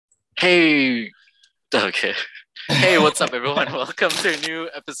Hey, okay. Hey, what's up, everyone? Welcome to a new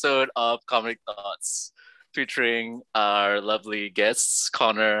episode of Comic Thoughts, featuring our lovely guests,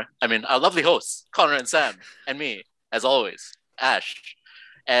 our lovely hosts, Connor and Sam, and me, as always, Ash.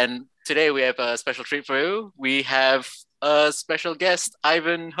 And today we have a special treat for you. We have a special guest,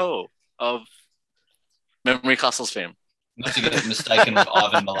 Ivan Ho of Memory Castles fame. Not to get mistaken with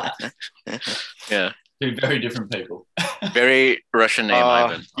Ivan Milat. Yeah. Two very different people. Very Russian name,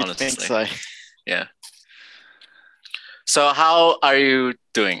 Ivan, honestly. Think so. Yeah. So how are you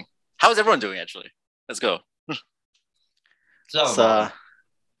doing? How's everyone doing, actually? Let's go.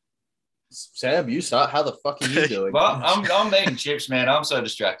 Sam, you start. How the fuck are you doing? Well, I'm eating chips, man. I'm so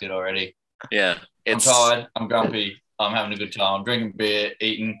distracted already. Yeah. I'm tired. I'm grumpy. I'm having a good time. I'm drinking beer,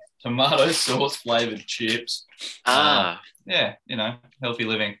 eating tomato sauce flavored chips. Yeah, healthy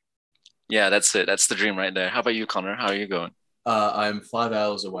living. Yeah, that's it. That's the dream right there. How about you, Connor? How are you going? I'm 5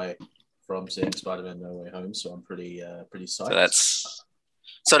 hours away from seeing Spider-Man No Way Home, so I'm pretty psyched.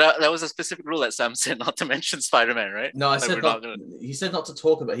 So that was a specific rule that Sam said not to mention Spider-Man, right? No, I said not. He said not to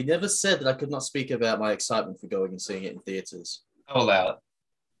talk about. He never said that I could not speak about my excitement for going and seeing it in theaters. I'll allow it.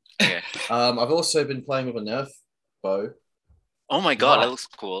 Okay. I've also been playing with a Nerf bow. Oh my god, that looks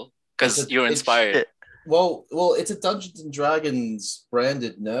cool. Because you're inspired. Well, it's a Dungeons and Dragons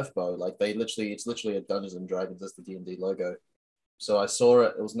branded Nerf bow. Like it's literally a Dungeons and Dragons. That's the D&D logo. So I saw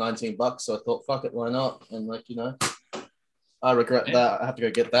it. It was $19, so I thought, fuck it, why not? And I regret that. I have to go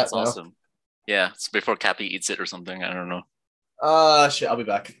get that. That's now. Awesome. Yeah, it's before Cappy eats it or something. I don't know. Shit, I'll be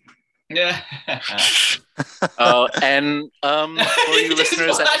back. Yeah. And for you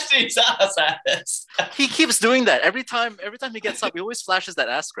listeners, he keeps doing that every time he gets up. He always flashes that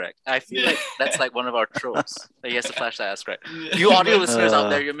ass crack. I feel like that's like one of our tropes that he has to flash that ass crack. You audio listeners out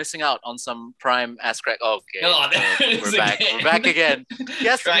there, you're missing out on some prime ass crack. Okay, we're back. Again. We're back again. He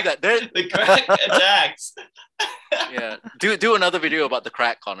has to do that. The crack attacks. Yeah, do another video about the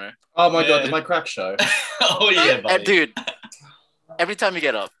crack, Connor. Oh my god, my crack show. Oh yeah, buddy. Dude. Every time you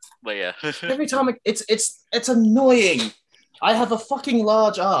get up. But yeah. Every time it's annoying. I have a fucking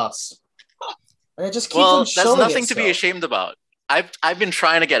large ass. And it just keeps on showing there's nothing itself. to be ashamed about. I've been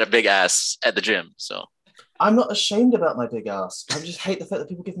trying to get a big ass at the gym, so I'm not ashamed about my big ass. I just hate the fact that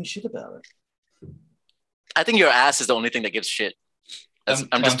people give me shit about it. I think your ass is the only thing that gives shit.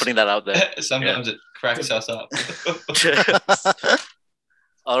 I'm just putting that out there. Sometimes it cracks us up.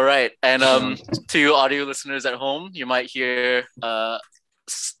 All right. And to you audio listeners at home, you might hear a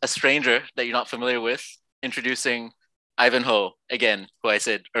stranger that you're not familiar with introducing Ivan Ho again, who I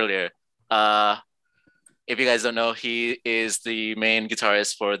said earlier. If you guys don't know, he is the main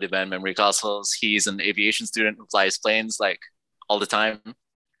guitarist for the band Memory Castles. He's an aviation student who flies planes like all the time,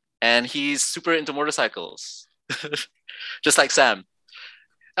 and he's super into motorcycles, just like Sam.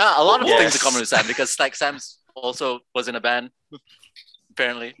 A lot of things in common with Sam, because like Sam's also was in a band,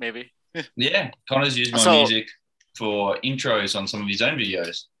 apparently, maybe. Yeah, Connor's used my music for intros on some of his own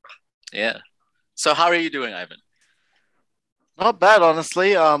videos. Yeah. So how are you doing, Ivan? Not bad,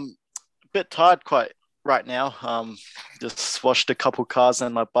 honestly. A bit tired quite right now. Just washed a couple cars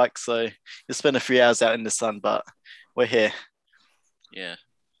and my bike, so just spent a few hours out in the sun, but we're here. Yeah,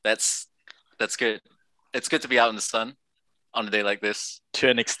 that's good. It's good to be out in the sun on a day like this. To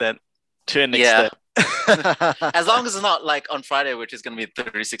an extent. Extent. As long as it's not like on Friday, which is going to be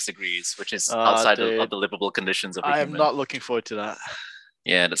 36 degrees, which is outside of the livable conditions of a human. I'm not looking forward to that.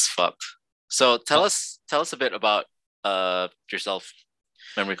 Yeah, that's fucked. So tell us a bit about yourself,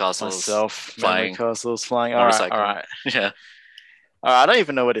 Memory Castles. Myself, flying. Memory Castles, flying. All right. Yeah. I don't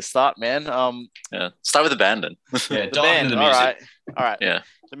even know where to start, man. Yeah. Start with the band then. Yeah, the band. Into the music. All right. Yeah.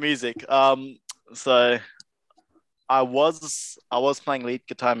 The music. So I was playing lead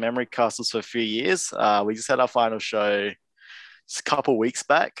guitar in Memory Castles for a few years. We just had our final show just a couple weeks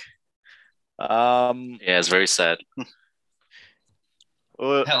back. Yeah, it's very sad.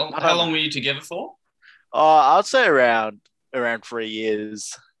 How long were you together for? I'd say around 3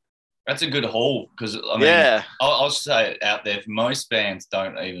 years. That's a good haul, because I mean, I'll say it out there. Most bands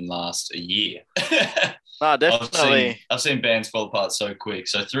don't even last a year. No, definitely. I've seen bands fall apart so quick.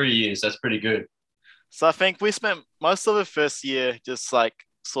 So 3 years, that's pretty good. So I think we spent most of the first year just like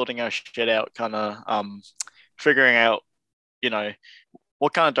sorting our shit out, kind of figuring out,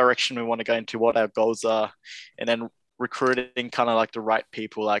 what kind of direction we want to go into, what our goals are, and then recruiting kind of like the right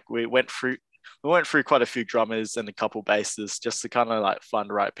people. Like we went through quite a few drummers and a couple bassists just to kind of like find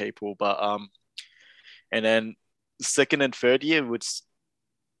the right people. But and then second and third year would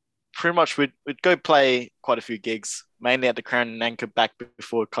pretty much we'd go play quite a few gigs, mainly at the Crown and Anchor back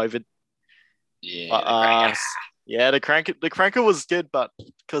before COVID. Yeah. But, Yeah, the cranker was good, but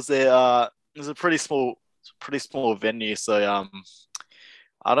because it was a pretty small venue, so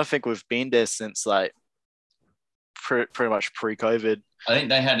I don't think we've been there since like pretty much pre-COVID. I think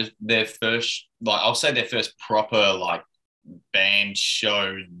they had their first, like, I'll say their first proper like band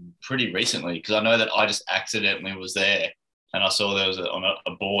show pretty recently, because I know that I just accidentally was there and I saw there was on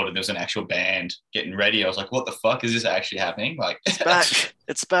a board and there was an actual band getting ready. I was like, what the fuck is this actually happening? Like, It's back.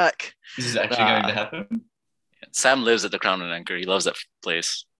 It's back. This is actually going to happen. Sam lives at the Crown and Anchor. He loves that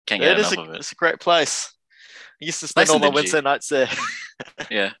place. Can't get enough of it. It's a great place. I used to spend Nice all my and dingy. Wednesday nights there.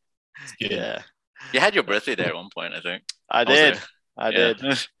 Yeah. It's good. Yeah, You had your birthday there at one point, I think. I was did. there. I Yeah.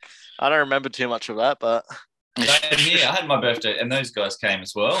 did. I don't remember too much of that, but Same here. I had my birthday and those guys came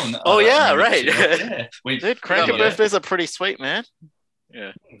as well. And Oh, I don't yeah, remember right. too much. Yeah. dude, cranker Yeah. birthdays are pretty sweet, man.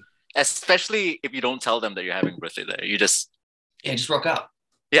 Yeah. Especially if you don't tell them that you're having a birthday there. You just rock up.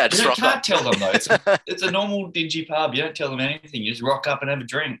 just You rock can't up. tell them though. It's a normal dingy pub. You don't tell them anything. You just rock up and have a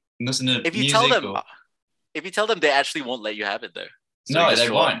drink and listen to If you music. tell them, or... if you tell them, they actually won't let you have it there. So you No, just they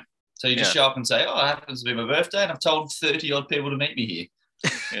show up. won't. So you just show up and say, "Oh, it happens to be my birthday, and I've told 30 odd people to meet me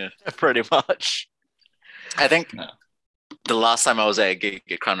here." Pretty much. I think No. the last time I was at a gig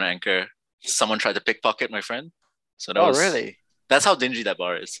at Crown and Anchor, someone tried to pickpocket my friend. So that Oh, was, really? That's how dingy that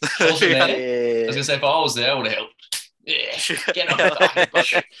bar is. Also there, I was Yeah. gonna say if I was there, I would have helped. Yeah, get on the fucking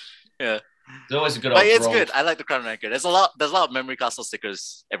bucket. Yeah. There's always a good old But it's brawl. good. I like the Crown and Anchor. There's a lot of Memory Castle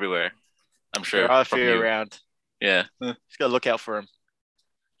stickers everywhere. I'm sure. There are a from few you. around. Yeah. Just gotta look out for them.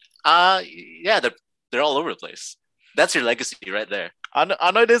 Yeah, they're all over the place. That's your legacy right there.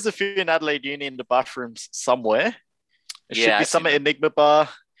 I know there's a few in Adelaide Uni in the bathrooms somewhere. It should Yeah, be I've some seen at Enigma Bar,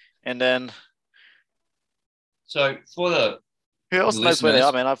 and then So for the who else knows where they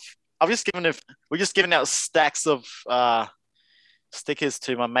are, Listeners. man? We're just giving out stacks of stickers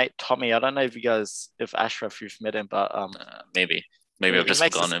to my mate Tommy. I don't know if Ashraf you've met him, but Maybe I've just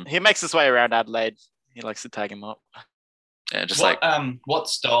forgotten him. He makes his way around Adelaide. He likes to tag him up. Yeah, just like what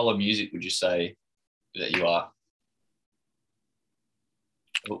style of music would you say that you are?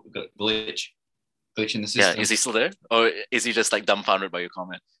 Oh, we've got a glitch in the system. is he still there, or is he just like dumbfounded by your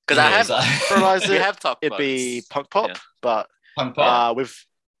comment? Because I Yeah, have it's Realize we it, have talked it'd about be it. punk pop, Yeah. but punk pop. with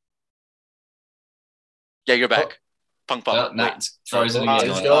Yeah, you're back. Punk Oh, pop. nah, Wait, it's frozen Oh, again.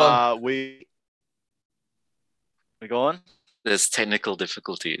 it's gone. we going. there's technical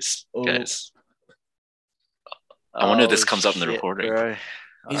difficulties, Oh. guys. I wonder if this Oh, comes up in the shit, recording. bro.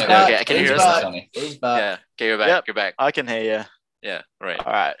 He's Okay, back. okay, can you He's hear us? back. Funny. He's back. Yeah. Okay, you're back. Yep. You're back. I can hear you. Yeah. Right.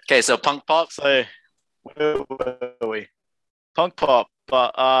 All right. Okay, so punk pop. So where were we? Punk pop,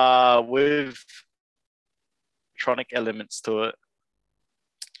 but with electronic elements to it.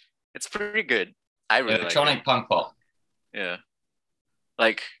 It's pretty good. I really like Electronic it. punk pop. Yeah.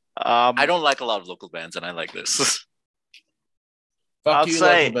 Like I I don't like a lot of local bands, and I like this. Fuck I'd you,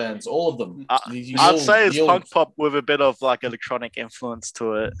 say- local bands, all of them. I'd say it's punk pop with a bit of like electronic influence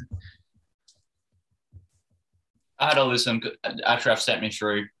to it. I had a listen. Ashraf sent me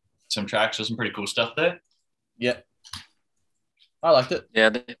through some tracks. There's some pretty cool stuff there. Yeah, I liked it. Yeah,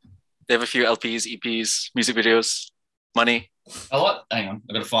 they have a few LPs, EPs, music videos, money. Hang on,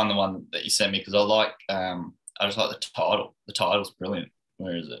 I've got to find the one that you sent me because I just like the title. The title's brilliant.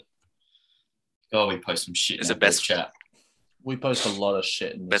 Where is it? Oh, we post some shit Is in it the best- chat. We post a lot of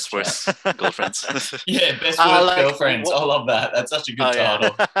shit in this Best worst girlfriends. Yeah, best I worst like- girlfriends. I love that. That's such a good Oh, yeah.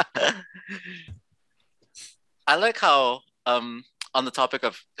 title. I like how on the topic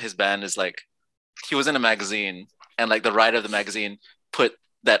of his band is like he was in a magazine and like the writer of the magazine put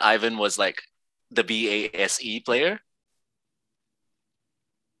that Ivan was like the BASE player.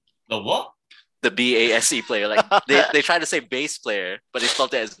 The what? The BASE player. Like they tried to say bass player, but they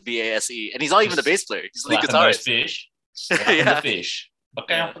spelled it as BASE. And he's not even the bass player. He's the lead Slapping those guitarist. fish. Slapping Yeah. the fish.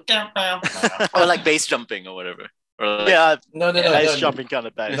 Yeah. Okay. Or like bass jumping or whatever. Or like, Yeah, No, bass no. jumping kind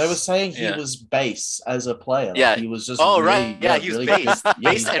of bass. They were saying he Yeah. was bass as a player. Like, Yeah. he was just. Oh, really, right. Yeah, he was really bass. good. Yeah,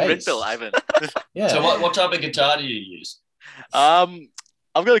 Bass he's and Rickville, Ivan. Yeah. So what type of guitar do you use?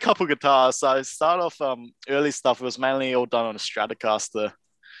 I've got a couple guitars. So I start off early stuff. It was mainly all done on a Stratocaster,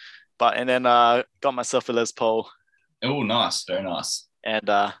 and then got myself a Les Paul, Oh, nice. Very nice. and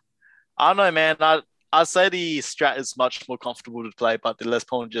I don't know, man. I'd say the Strat is much more comfortable to play, but the Les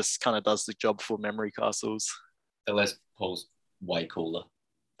Paul just kind of does the job for memory castles. The Les Paul's way cooler.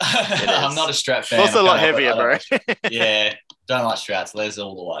 is. I'm not a Strat It's fan. also a lot I can't- heavier, I bro. don't- Yeah, don't like Strats. Les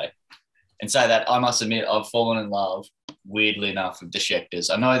all the way. And say that I must admit I've fallen in love, weirdly enough, with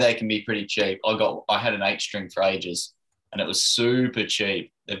Defectors. I know they can be pretty cheap. I had an 8-string for ages, and it was super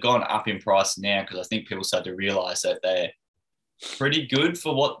cheap. They've gone up in price now because I think people started to realise that they're pretty good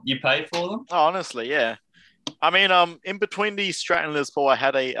for what you pay for them. Oh, honestly, yeah. I mean, in between the Strat and Les Paul, I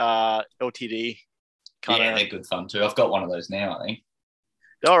had a LTD kind Yeah, of. they're good fun too. I've got one of those now, I think.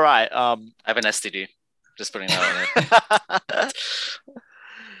 All right. I have an STD. Just putting that on there.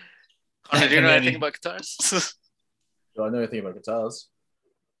 Connor, do you know anything about guitars? Do I know anything about guitars?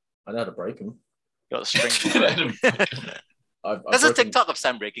 I know how to break them. Got a string. There's a TikTok of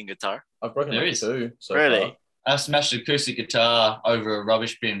Sam breaking guitar. I've broken There like is. 2 so Really? far. I smashed an acoustic guitar over a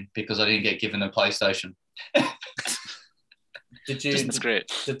rubbish bin because I didn't get given a PlayStation. That's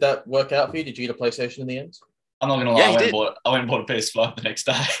great. Did that work out for you? Did you get a PlayStation in the end? I'm not gonna lie, I went and bought a PS5 the next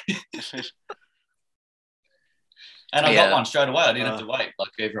day. And I got one straight away. I didn't have to wait like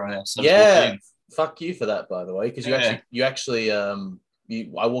everyone else. Yeah, fuck you for that, by the way, because you actually I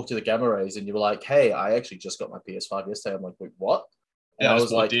walked to the Gamma Rays and you were like, "Hey, I actually just got my PS5 yesterday." I'm like, "Wait, what?" And yeah, I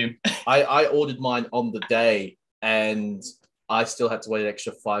was like, I ordered mine on the day, and I still had to wait an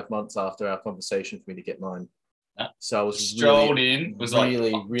extra 5 months after our conversation for me to get mine. So I was strolled in, was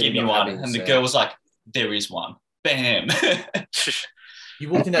really, like, really "Give me one," and the girl was like, "There is one." Bam. You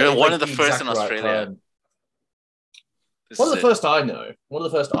walked in at You're one like of the first in right Australia. time. One of the first I know.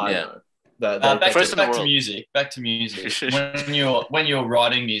 Back to music. When you're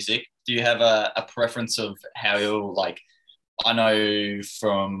writing music, do you have a preference of how you'll like? I know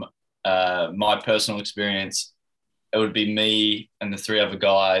from my personal experience, it would be me and the 3 other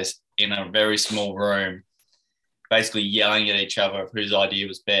guys in a very small room, basically yelling at each other of whose idea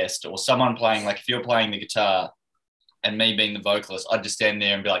was best, or someone playing, like if you're playing the guitar and me being the vocalist, I'd just stand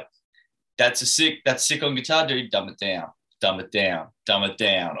there and be like, that's sick on guitar, dude, dumb it down.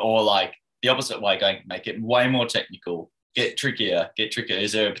 Or like the opposite way, going, make it way more technical, get trickier.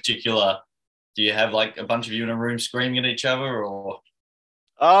 Is there a particular, do you have like a bunch of you in a room screaming at each other, or?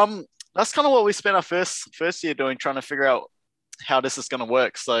 That's kind of what we spent our first year doing, trying to figure out how this is going to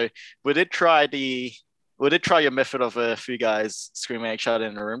work. So we did try your method of a few guys screaming at each other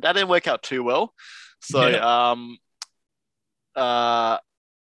in a room. That didn't work out too well. So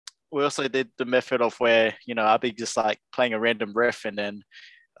we also did the method of where, I'd be just like playing a random riff, and then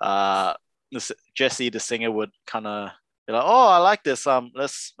Jesse, the singer, would kind of be like, "Oh, I like this.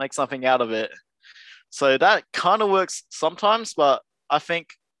 Let's make something out of it." So that kind of works sometimes, but I think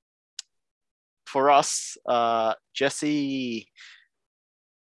for us, Jesse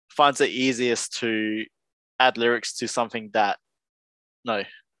finds it easiest to add lyrics to something that, no,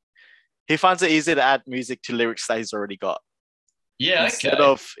 he finds it easier to add music to lyrics that he's already got. Yeah,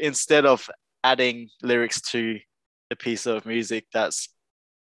 instead of adding lyrics to a piece of music that's,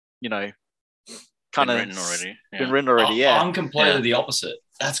 kind of been written already. Yeah, I'm completely the opposite.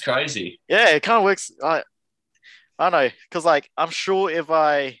 That's crazy. Yeah, it kind of works. I don't know, because like I'm sure if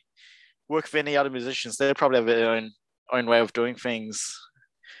I work with any other musicians, they probably have their own way of doing things.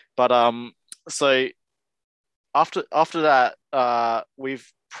 But so after that,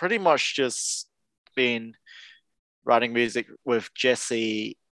 we've pretty much just been writing music with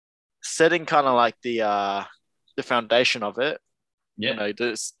Jesse, setting kind of like the foundation of it. Yeah.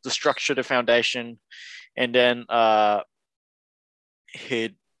 The structure, the foundation, and then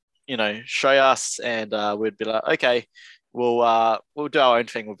he'd show us, and we'd be like, okay, we'll do our own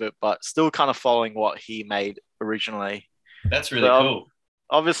thing with it, but still kind of following what he made originally. That's really cool.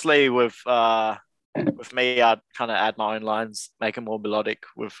 Obviously, with me, I'd kind of add my own lines, make it more melodic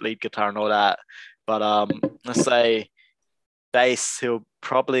with lead guitar and all that. But let's say bass, he'll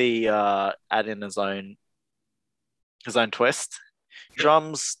probably add in his own twist. Sure.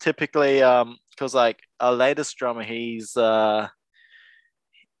 Drums, typically, because like our latest drummer, he's so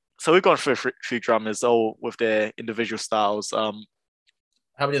we've gone through a few drummers, all with their individual styles. How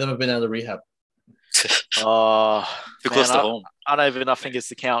many of them have been out of rehab? Close to home. I don't even think it's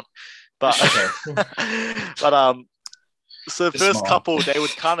the count, but okay. But so the first couple, they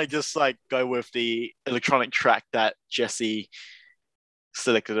would kind of just like go with the electronic track that Jesse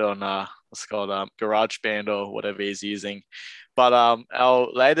selected on what's it called, GarageBand or whatever he's using. But our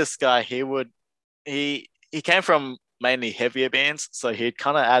latest guy, he came from mainly heavier bands, so he'd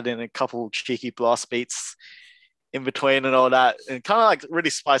kind of add in a couple cheeky blast beats in between and all that, and kind of like really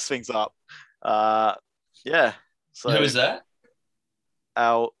spice things up. Yeah. So who is that?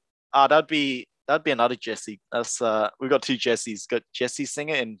 That'd be another Jesse. That's we got 2 Jessies. Got Jesse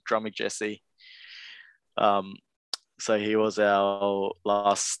Singer and drummer Jesse. So he was our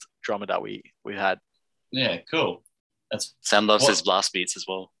last drummer that we had. Yeah, cool. Sam loves his blast beats as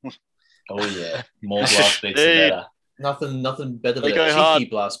well. Oh yeah, more blast beats the better. Nothing better than a cheeky hard.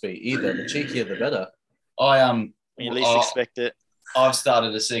 Blast beat either. The cheekier the better. When you least expect it. I've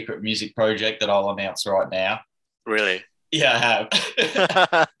started a secret music project that I'll announce right now. Really? Yeah, I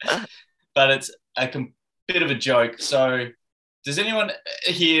have. But it's a bit of a joke. So, does anyone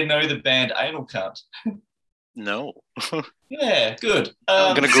here know the band Anal Cunt? No. Yeah, good.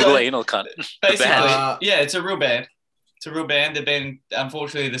 I'm gonna Google Anal Cunt. Basically, band. yeah, it's a real band. It's a real band. They've been,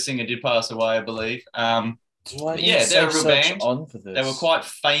 unfortunately, the singer did pass away, I believe. Do I need yeah, to they're a real search band. on for this? They were quite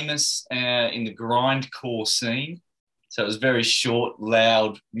famous in the grindcore scene. So it was very short,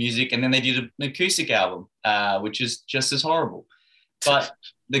 loud music. And then they did an acoustic album, which is just as horrible. But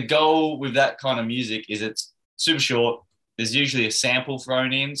the goal with that kind of music is it's super short. There's usually a sample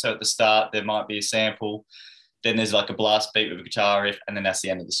thrown in. So at the start, there might be a sample. Then there's like a blast beat with a guitar riff. And then that's the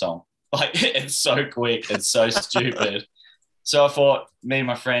end of the song. Like, it's so quick and so stupid. So I thought, me and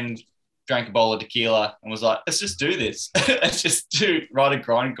my friend drank a bowl of tequila and was like, let's just do this. Let's just write a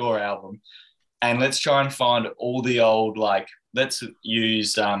grindcore album. And let's try and find all the old, like, let's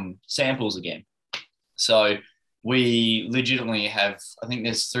use samples again. So we legitimately have, I think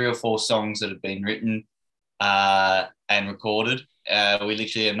there's 3 or 4 songs that have been written and recorded. We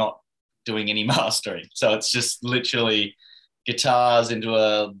literally are not doing any mastering. So it's just literally guitars into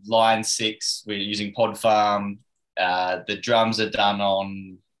a Line 6. We're using Pod Farm. The drums are done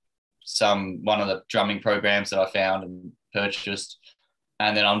on one of the drumming programs that I found and purchased.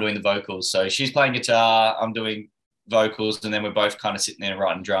 And then I'm doing the vocals. So she's playing guitar, I'm doing vocals, and then we're both kind of sitting there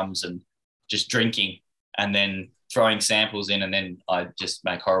writing drums and just drinking and then throwing samples in, and then I just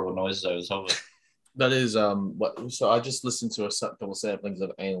make horrible noises over the top of it. That is so I just listened to a couple samplings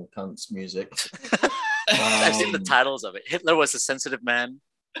of Anal Cunt's music. I've seen the titles of it. Hitler was a sensitive man.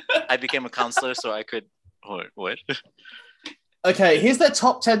 I became a counselor so I could what? Okay, here's their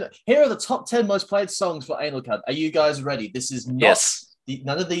top 10. Here are the top 10 most played songs for Anal Cunt. Are you guys ready? This is not Yes.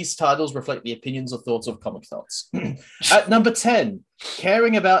 None of these titles reflect the opinions or thoughts of Comic Thoughts. At number 10,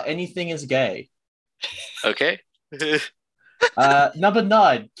 Caring About Anything is Gay. Okay. Number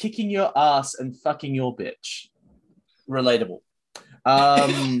 9, Kicking Your Ass and Fucking Your Bitch. Relatable.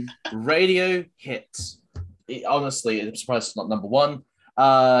 Radio Hits. Honestly, I'm surprised it's not number 1.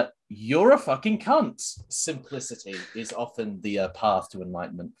 You're a fucking cunt. Simplicity is often the path to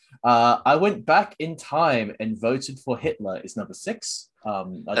enlightenment. I went back in time and voted for Hitler is number 6.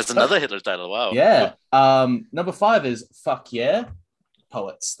 That's another Hitler title. Wow. Yeah. Number 5 is Fuck Yeah.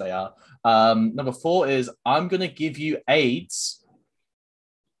 Poets, they are. Number 4 is I'm Gonna Give You AIDS.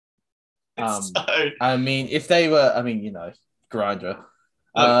 I mean, if they were, Grindr.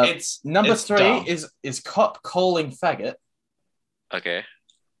 Look, Number it's 3 dumb. is Cop Calling Faggot. Okay.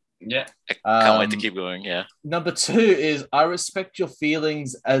 Yeah. I can't wait to keep going. Yeah. Number 2 is I respect your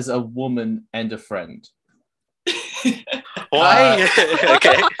feelings as a woman and a friend. Why?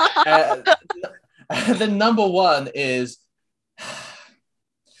 Okay. Then number 1 is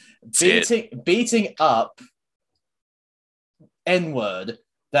beating up N-word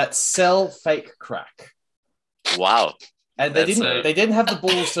that sell fake crack. Wow. And they didn't have the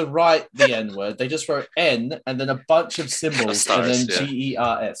balls to write the N-word. They just wrote N and then a bunch of symbols Stars, and then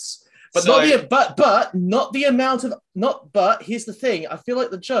GERS. But So- not the amount of but here's the thing. I feel like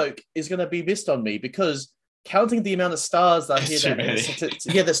the joke is going to be missed on me because counting the amount of stars that I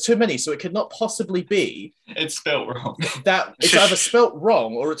hear, there's too many. So it could not possibly be It's spelled wrong. that it's either spelt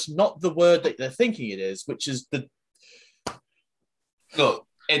wrong or it's not the word that they're thinking it is, which is the. Look,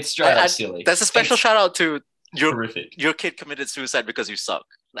 it's straight up silly. That's a special shout out to Horrific. your kid committed suicide because you suck.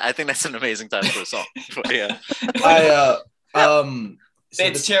 I think that's an amazing time for a song. But yeah.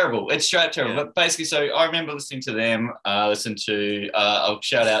 It's terrible. It's straight terrible. Yeah. But basically, so I remember listening to them. I'll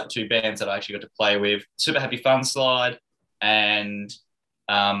shout out 2 bands that I actually got to play with: Super Happy Fun Slide and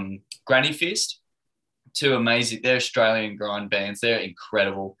Granny Fist. 2 amazing. They're Australian grind bands. They're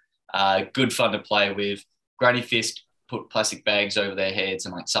incredible. Good fun to play with. Granny Fist put plastic bags over their heads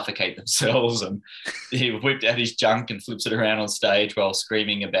and like suffocate themselves, and he whipped out his junk and flips it around on stage while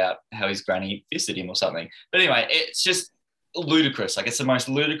screaming about how his granny fisted him or something. But anyway, it's just ludicrous. Like, it's the most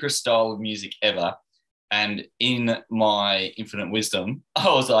ludicrous style of music ever. And in my infinite wisdom, I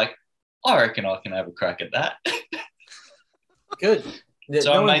was like, I reckon I can have a crack at that. Good.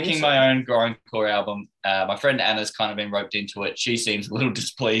 So I'm making my own grindcore album. My friend Anna's kind of been roped into it. She seems a little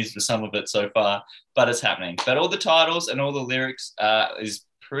displeased with some of it so far, but it's happening. But all the titles and all the lyrics is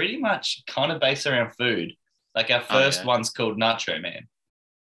pretty much kind of based around food. Like our first one's called Nacho Man.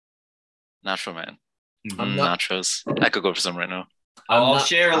 Nacho Man. I'm not- Nachos. I could go for some right now. I'll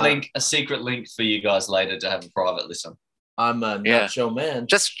share a secret link for you guys later to have a private listen. I'm a Yeah. nacho man.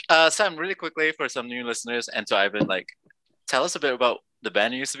 Just Sam, really quickly for some new listeners and to Ivan, like, tell us a bit about the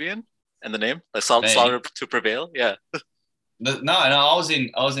band you used to be in and the name. Like Slaughter to Prevail. Yeah. No, I was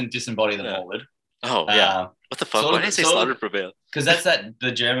in Disembody the Yeah. Morbid. Oh yeah. What the fuck? Why did I say Slaughter Prevail? Because that's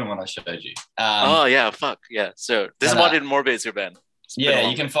the German one I showed you. Oh yeah, fuck yeah. So this is what in Morbid is your band. Yeah,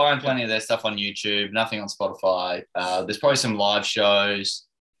 you can find plenty of their stuff on YouTube. Nothing on Spotify. There's probably some live shows.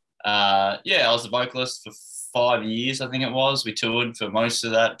 I was the vocalist for 5 years, I think it was. We toured for most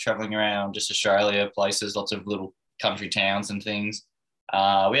of that, traveling around just Australia, places, lots of little country towns and things.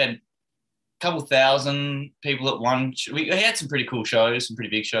 We had a couple thousand people at one. We had some pretty cool shows, some pretty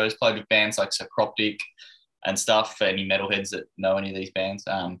big shows. Played with bands like Psychroptic and stuff for any metalheads that know any of these bands.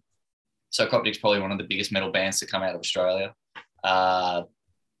 Psychroptic's probably one of the biggest metal bands to come out of Australia.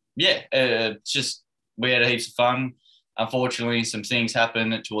 Just we had heaps of fun. Unfortunately, some things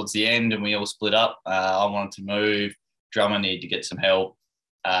happened towards the end and we all split up. I wanted to move. Drummer needed to get some help.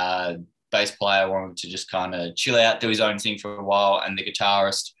 Bass player wanted to just kind of chill out, do his own thing for a while. And the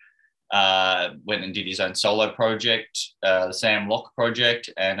guitarist went and did his own solo project, the Sam Locke project.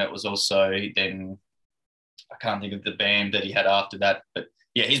 And it was also then, I can't think of the band that he had after that. But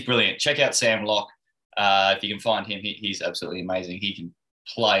yeah, he's brilliant. Check out Sam Locke. If you can find him, he's absolutely amazing. He can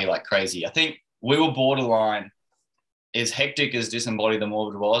play like crazy. I think we were borderline. As hectic as Disembodied the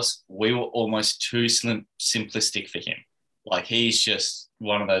Morbid was, we were almost too simplistic for him. Like, he's just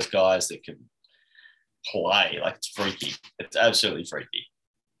one of those guys that can play. Like, it's freaky. It's absolutely freaky.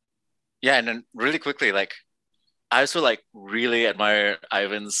 Yeah, and then really quickly, like, I also, like, really admire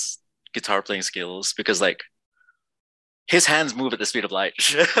Ivan's guitar playing skills because, like, his hands move at the speed of light.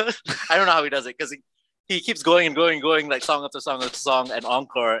 I don't know how he does it because he keeps going and going and going, like, song after song after song and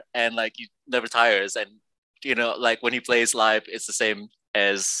encore, and, like, he never tires. And you know, like when he plays live, it's the same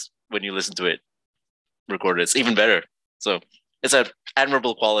as when you listen to it recorded. It's even better. So it's an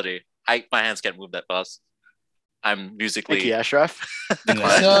admirable quality. My hands can't move that fast. I'm musically. Thank you, Ashraf.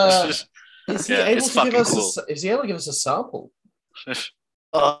 Is he able to give us? Cool. Is he able to give us a sample?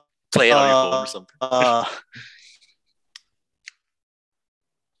 Play it on your phone or something. I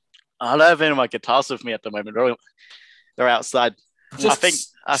don't have any of my guitars with me at the moment. They're outside. I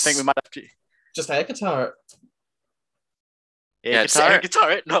think we might have to. Just air guitar. Yeah,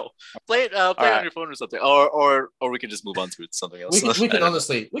 guitar. No, play it on your phone or something, or we can just move on to something else. We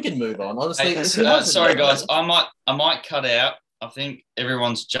can move on. Honestly, hey, sorry guys, I might cut out. I think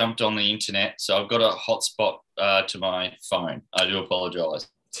everyone's jumped on the internet, so I've got a hotspot to my phone. I do apologize.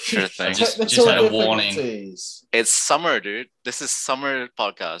 Sure thing. Just had a warning. It's summer, dude. This is summer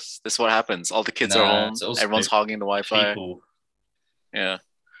podcast. This is what happens. All the kids are home. Everyone's hogging the Wi-Fi. People. Yeah.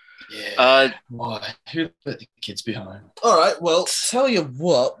 Yeah. Why? Who let the kids be home? All right. Well, tell you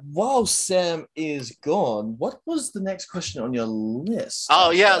what. While Sam is gone, what was the next question on your list?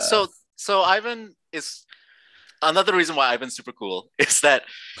 Oh yeah. So Ivan is another reason why Ivan's super cool is that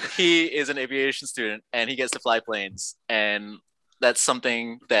he is an aviation student and he gets to fly planes, and that's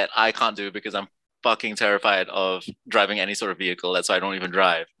something that I can't do because I'm fucking terrified of driving any sort of vehicle. That's why I don't even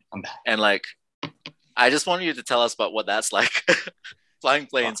drive. And like, I just want you to tell us about what that's like. Flying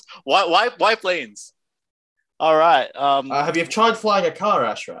planes. Why planes? All right. Have you tried flying a car,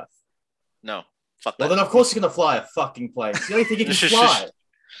 Ashraf? No. Fuck that. Well, then of course you're gonna fly a fucking plane. It's the only thing you can fly.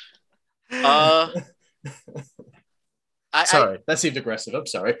 Sorry, that seemed aggressive. I'm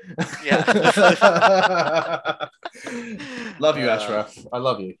sorry. Yeah. Love you, Ashraf. I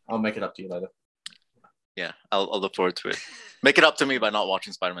love you. I'll make it up to you later. Yeah, I'll look forward to it. Make it up to me by not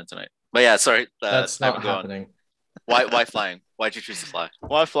watching Spider-Man tonight. But yeah, sorry. That's not happening. Why flying? Why'd you choose to fly?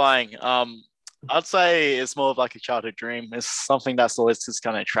 Why flying? I'd say it's more of like a childhood dream. It's something that's always just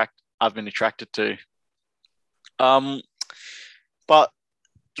kind of I've been attracted to. But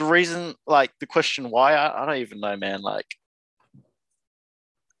the reason, like the question why, I don't even know, man. Like,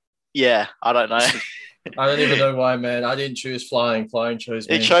 yeah, I don't know. I don't even know why, man. I didn't choose flying. Flying chose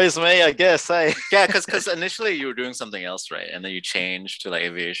me. It chose me, I guess. Hey. Yeah, because initially you were doing something else, right? And then you changed to like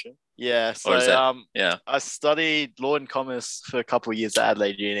aviation. Yeah. So I studied law and commerce for a couple of years at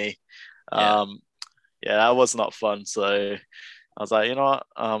Adelaide Uni. Yeah, that was not fun. So I was like, you know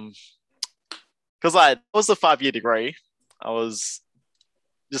what? Because it was a 5-year degree. I was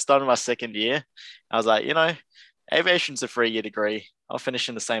just done my second year. I was like, you know, aviation's a 3-year degree. I'll finish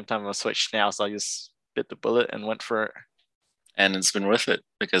in the same time I switched now. So I just bit the bullet and went for it. And it's been worth it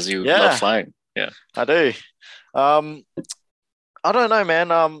because you love flying. Yeah, I do. I don't know,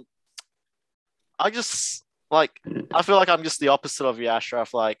 man. I just I feel like I'm just the opposite of you,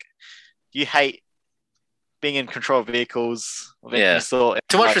 Ashraf. Like, you hate being in control of vehicles of any sort.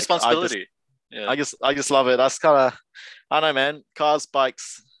 Too much responsibility. I just love it. That's kind of, I don't know, man. Cars,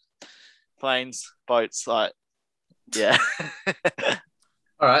 bikes, planes, boats. Like, yeah.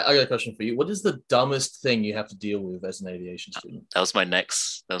 All right, I got a question for you. What is the dumbest thing you have to deal with as an aviation student? That was my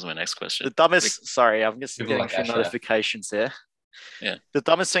next question. The dumbest. Sorry, I'm just People getting like a few Ashraf. notifications here. Yeah. The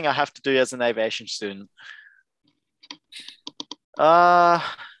dumbest thing I have to do as an aviation student.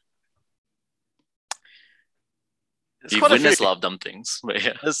 It's You've quite a few. witnessed a lot of dumb things, but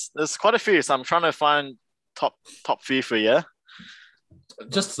yeah. There's quite a few, so I'm trying to find top few for you.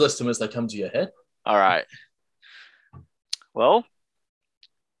 Just list them as they come to your head. All right. Well,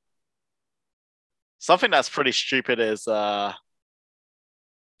 something that's pretty stupid is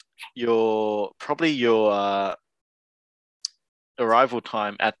your arrival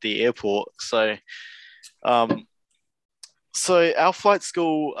time at the airport. So our flight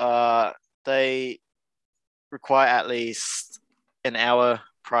school they require at least an hour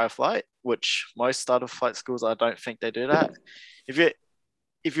prior flight, which most other flight schools I don't think they do that.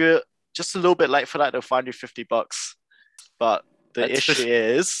 If you're just a little bit late for that, they'll fine you $50. But the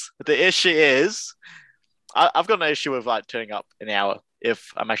issue is, I've got no issue with like turning up an hour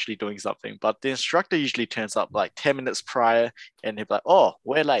if I'm actually doing something. But the instructor usually turns up like 10 minutes prior, and he'll be like, "Oh,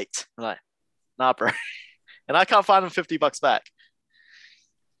 we're late." I'm like, "Nah, bro," and I can't find him $50 back.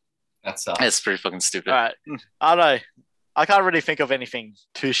 That sucks. It's pretty fucking stupid. All right, I don't know. I can't really think of anything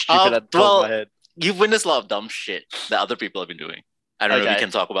too stupid at the top of my head. You've witnessed a lot of dumb shit that other people have been doing. I don't know if you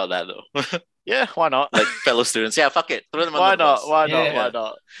can talk about that though. Yeah, why not? Like fellow students. Yeah, fuck it. Throw them Why under the not? bus. Why not? Yeah. Why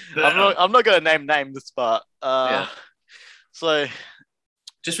not? I'm not going to name names, but Yeah. So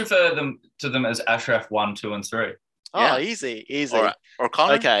Just refer to them as Ashraf 1, 2, and 3. Yeah. easy. Or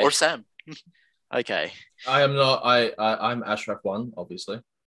Connor Okay. or Sam. Okay. I am not. I'm Ashraf 1, obviously.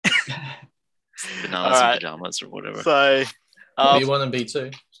 Bananas Alright. and pajamas or whatever. So B1 and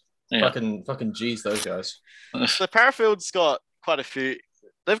B2. Yeah. Fucking G's, those guys. so Parafield's got quite a few.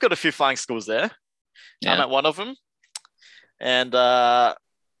 They've got a few flying schools there. I'm Yeah. at one of them, and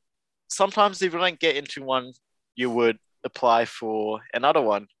sometimes if you don't get into one, you would apply for another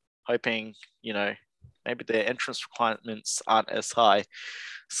one, hoping maybe their entrance requirements aren't as high.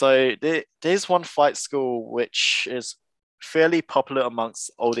 So there's one flight school which is fairly popular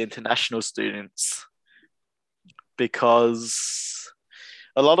amongst all the international students because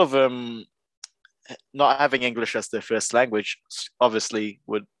a lot of them, not having English as their first language, obviously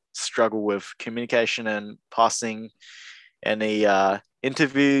would struggle with communication and passing any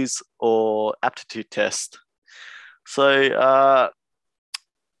interviews or aptitude test. So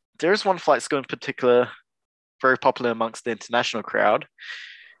there is one flight school in particular very popular amongst the international crowd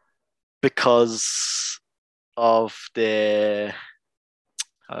because of their,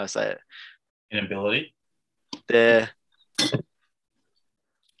 how do I say it? Inability. Their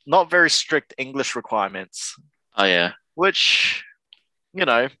not very strict English requirements, Oh yeah. which,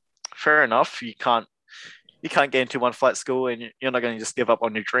 fair enough. You can't get into one flight school and you're not going to just give up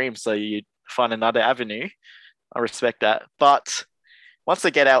on your dream. So you find another avenue. I respect that. But once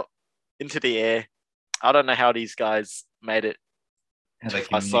they get out into the air, I don't know how these guys made it How they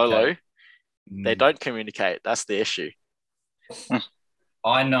fly solo. communicate. They don't communicate. That's the issue.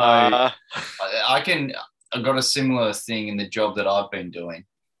 I know. I've got a similar thing in the job that I've been doing.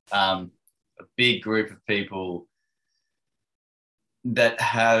 A big group of people that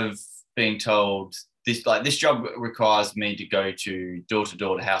have been told this job requires me to go to door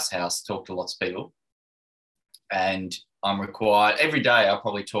to house to house, talk to lots of people, and I'm required every day. I'll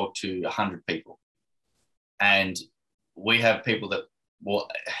probably talk to 100 people, and we have people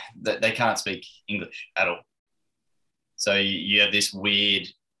that they can't speak English at all. So you have this weird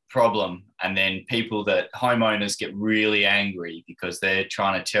problem, and then homeowners get really angry because they're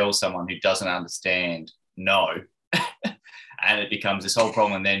trying to tell someone who doesn't understand no, and it becomes this whole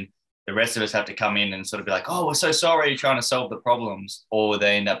problem. And then the rest of us have to come in and sort of be like, "Oh, we're so sorry," trying to solve the problems, or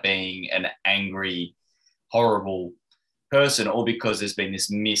they end up being an angry, horrible person, or because there's been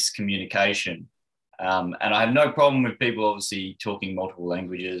this miscommunication. And I have no problem with people obviously talking multiple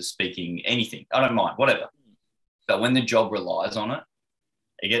languages, speaking anything. I don't mind, whatever. But when the job relies on it,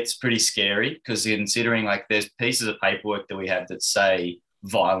 it gets pretty scary because considering there's pieces of paperwork that we have that say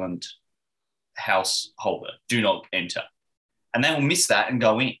violent householder, do not enter. And they will miss that and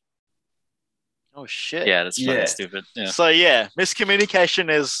go in. Oh, shit. Yeah, that's fucking Yeah. stupid. Yeah. So, miscommunication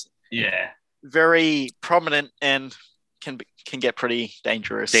is Yeah. very prominent and can get pretty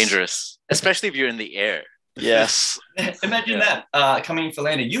dangerous. Dangerous. Especially if you're in the air. Yes. Imagine that coming in for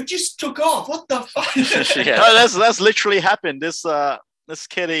landing. You just took off. What the fuck? Yeah. No, that's literally happened. This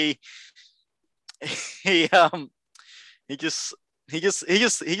kid, he just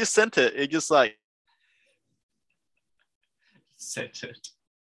sent it. He just Sent it.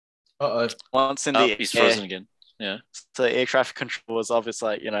 Uh-oh. once in Oh, the he's air. frozen again. Yeah. So air traffic control was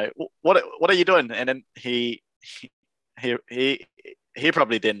obviously like, what are you doing? And then he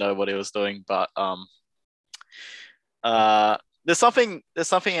probably didn't know what he was doing, but there's something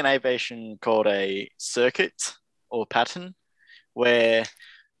in aviation called a circuit or pattern where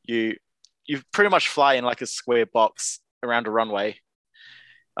you pretty much fly in like a square box around a runway.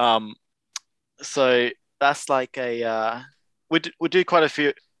 So that's like we do quite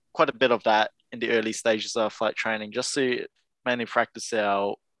a bit of that in the early stages of flight training, just to mainly practice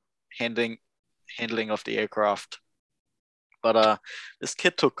our handling of the aircraft. But this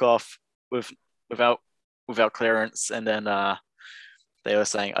kid took off without clearance, and then they were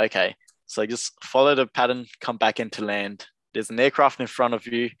saying, okay, so just follow the pattern, come back into land. There's an aircraft in front of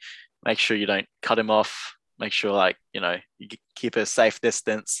you. Make sure you don't cut him off. Make sure you keep a safe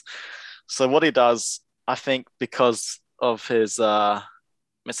distance. So what he does, I think, because of his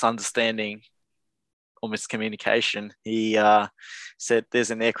misunderstanding or miscommunication, he said, "There's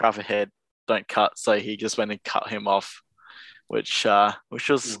an aircraft ahead. Don't cut." So he just went and cut him off, which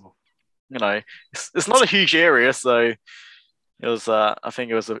was, it's not a huge area, so it was. I think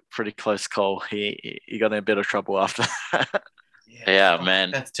it was a pretty close call. He got in a bit of trouble after that. Yeah,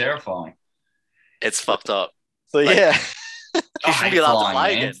 man, that's terrifying. It's fucked up. So yeah. You shouldn't be allowed to fly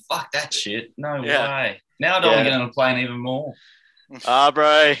again. Fuck that shit. No Yeah. way. Now I don't want to get on a plane even more.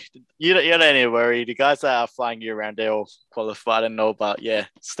 Bro, you don't need to worry. The guys that are flying you around, they're all qualified and all. But yeah,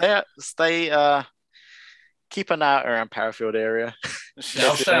 keep an eye around Parafield area. Yeah,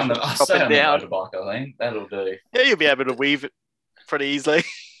 I'll stay on the motorbike, I think. That'll do. Yeah, you'll be able to weave it pretty easily.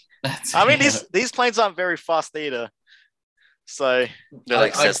 I mean, these planes aren't very fast either. So they're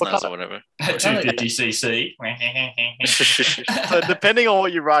like Cessnas or whatever. 250cc. So depending on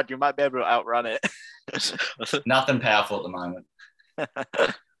what you ride, you might be able to outrun it. Nothing powerful at the moment.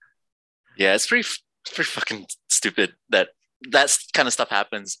 Yeah, it's pretty fucking stupid that kind of stuff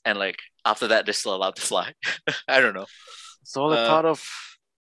happens, and like after that they're still allowed to fly. I don't know. It's all a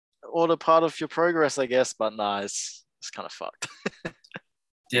part of your progress, I guess. But nah, it's kind of fucked. Do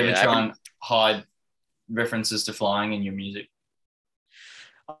you ever try and hide references to flying in your music?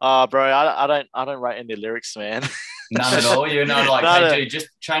 Bro, I don't write any lyrics, man. None at all. You're not like, hey, dude, just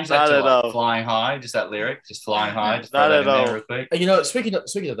change that to like flying high. Just that lyric, just flying high. Just throw that in there real quick. Speaking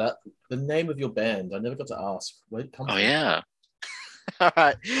of that, the name of your band, I never got to ask. Where did it come from? Oh yeah. All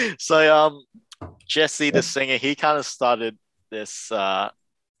right. So Jesse, the singer, he kind of started this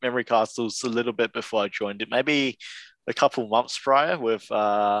Memory Castles a little bit before I joined it. Maybe a couple months prior with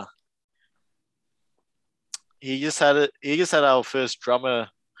he just had our first drummer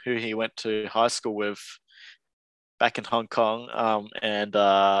who he went to high school with back in Hong Kong. And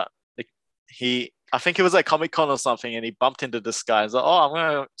I think it was at Comic-Con or something, and he bumped into this guy. He's like, "Oh, I'm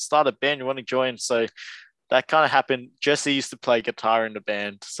going to start a band. You want to join?" So that kind of happened. Jesse used to play guitar in the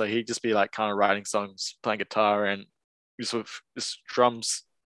band, so he'd just be like kind of writing songs, playing guitar, and just with drums,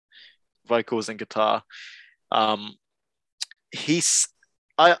 vocals, and guitar. I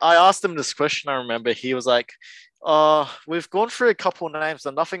asked him this question. I remember he was like, we've gone through a couple of names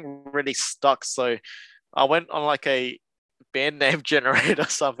and nothing really stuck. So I went on like a band name generator or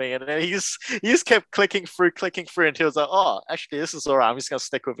something, and then he just kept clicking through until he was like, "Oh, actually, this is all right. I'm just gonna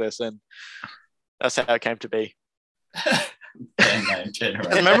stick with this," and that's how it came to be. Band name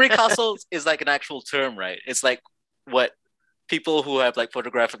generator. Memory Castles is like an actual term, right? It's like what people who have like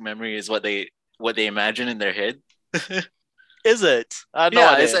photographic memory is what they imagine in their head. Is it?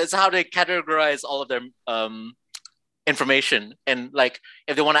 It's how they categorize all of their information, and like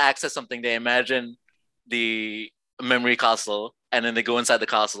if they want to access something, they imagine the memory castle, and then they go inside the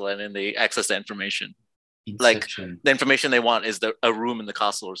castle, and then they access the information. Inception. Like the information they want is a room in the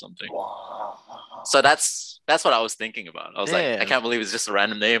castle or something. Wow. So that's what I was thinking about. I was like, I can't believe it's just a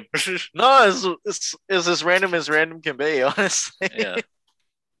random name. No, it's as random can be, honestly. Yeah.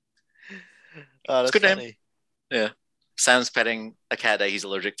 Oh, that's it's good funny. name. Yeah. Sam's petting a cat that he's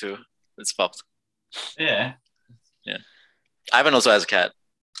allergic to. It's fucked. Yeah. Yeah. Ivan also has a cat.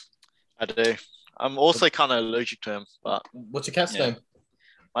 I do. I'm also kind of allergic to him. But what's your cat's name?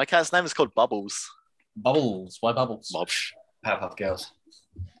 My cat's name is called Bubbles. Bubbles. Why Bubbles? Bubbles. Powerpuff Girls.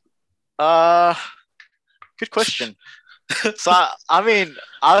 Good question. So I mean,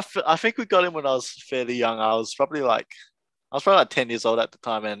 I think we got him when I was fairly young. I was probably like 10 years old at the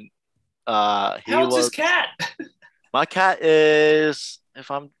time, and How old's his cat? My cat is, if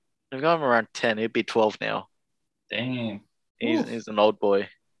I'm around 10, he'd be 12 now. Damn. He's an old boy.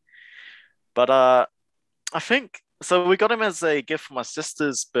 But I think, so we got him as a gift for my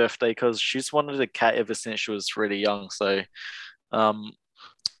sister's birthday because she's wanted a cat ever since she was really young. So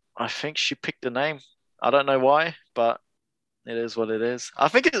I think she picked the name I don't know why, but it is what it is. I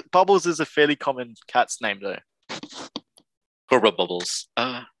think Bubbles is a fairly common cat's name though. Cobra Bubbles.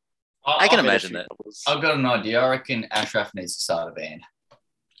 I can met a imagine few that. Bubbles. I've got an idea. I reckon Ashraf needs to start a band.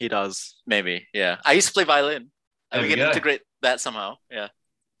 He does. Maybe, yeah. I used to play violin. There We we can go. integrate that somehow. Yeah,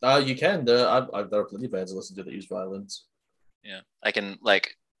 You can. There are plenty of bands I listen to that use violins. yeah. I can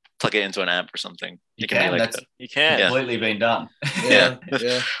like plug it into an amp or something. You It can be can. like That's You can. Yeah. completely been done. Yeah,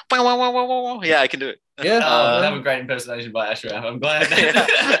 yeah. Yeah, I can do it. Yeah. That was a great impersonation by Ashraf. I'm glad.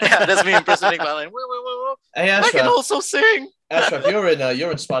 yeah, that's me impersonating violin. Hey, I can Ashraf. also sing. Ashraf,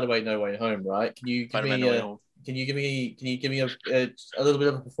 you're in Spider-Way No Way Home, right? Can you give Spider-Man me No Way Home. Can you give me a little bit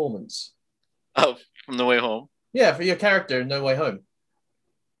of a performance? Oh, from The Way Home. Yeah, for your character in No Way Home.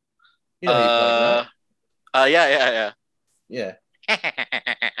 You know who you're playing, right? Yeah. Yeah.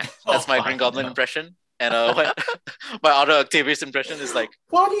 That's my Green Goblin impression. And my Otto Octavius impression is like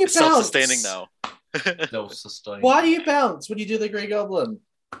Why do you bounce? self-sustaining now. Self-sustaining. Why do you bounce when you do the Green Goblin?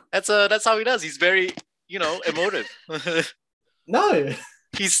 That's how he does. He's very, emotive. No.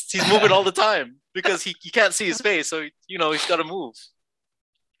 he's moving all the time because he can't see his face, so he's got to move.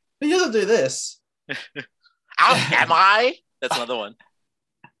 He doesn't do this. Am I? That's another one.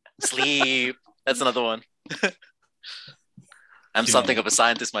 Sleep. That's another one. I'm something of a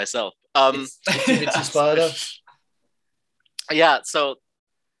scientist myself. Itsy Spider. Yeah. So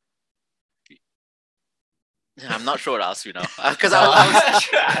I'm not sure what to ask you now because I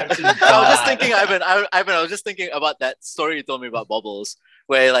was just thinking, Ivan. I was just thinking about that story you told me about Bubbles,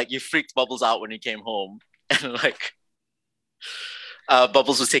 where like you freaked Bubbles out when he came home, and like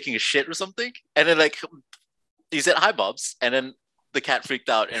Bubbles was taking a shit or something, and then like he said hi, Bubs, and then the cat freaked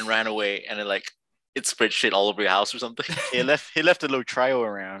out and ran away, and then like it spread shit all over your house or something. He left a little trail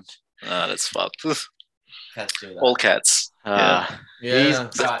around. That's fucked. Cats do that. All cats. Yeah.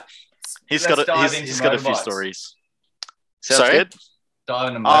 Right. He's Let's got dive into a few motorbikes. stories. Sounds Sorry? good. Dive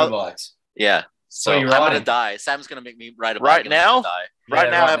into motorbikes. Yeah. So you're I'm gonna riding? die. Sam's gonna make me ride a bike. Right and I'm now? gonna die. Right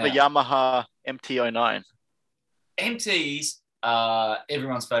Yeah, now, I right have a Yamaha MT-09. MTs are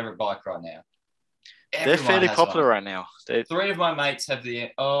everyone's favorite bike right now. They're Everyone fairly has popular one. right now. They, 3 of my mates have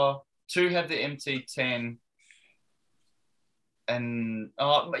two have the MT10. And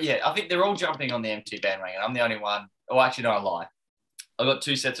I think they're all jumping on the MT bandwagon. I'm the only one. Oh, actually, no, I lie. I've got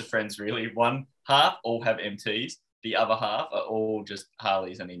 2 sets of friends, really. One half all have MTs. The other half are all just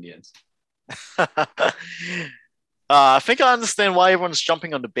Harleys and Indians. I think I understand why everyone's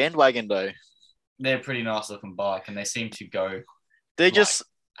jumping on the bandwagon, though. They're a pretty nice looking bike, and they seem to go They're like just,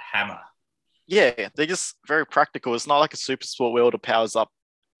 hammer. yeah, they're just very practical. It's not like a super sport wheel that powers up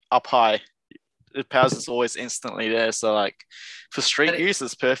high. The powers is always instantly there. So, like, for street use,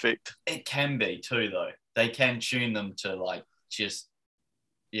 it's perfect. It can be too, though. They can tune them to like just,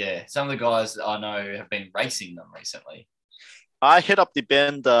 yeah. Some of the guys I know have been racing them recently. I hit up the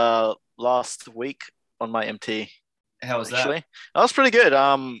bend last week on my MT. How was That was pretty good.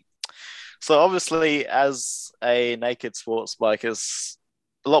 So obviously, as a naked sports bike, is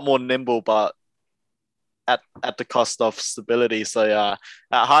a lot more nimble, but at the cost of stability. So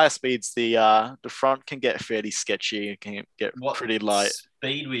at higher speeds, the front can get fairly sketchy. It can get pretty light.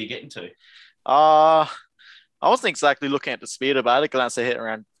 Speed were you getting to? I wasn't exactly looking at the speed, but I had a glance. I hit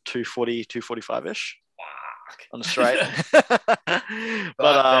around 240, 245-ish on the straight.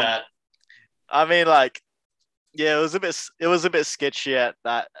 But I mean, like, yeah, it was a bit sketchy at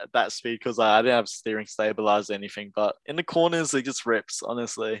that speed because I didn't have steering stabilizer or anything. But in the corners, it just rips.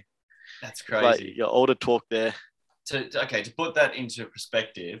 Honestly, that's crazy. Like your older torque there. To put that into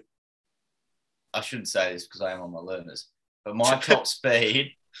perspective, I shouldn't say this because I am on my learners, but my top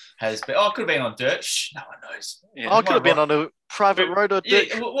speed has been. Oh, it could have been on dirt. Shh, no one knows. Yeah. It could have been on a private road or dirt.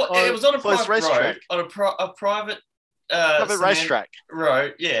 Yeah, it was on a private racetrack. Road, on a private. Private racetrack.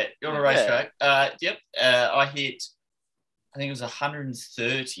 Road, yeah, on a racetrack. Yep. I hit, I think it was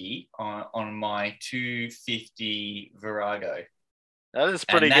 130 on my 250 Virago. That is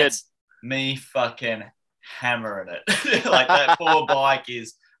pretty and that's good. Me fucking hammering it. Like that poor bike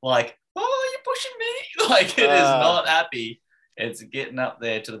is like, oh, you're pushing me. Like it is not happy. It's getting up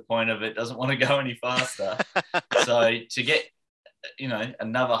there to the point of it doesn't want to go any faster. So to get,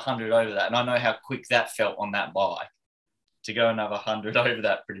 another 100 over that, and I know how quick that felt on that bike. To go another 100 over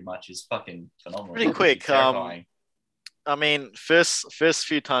that pretty much is fucking phenomenal. Pretty quick. I mean, first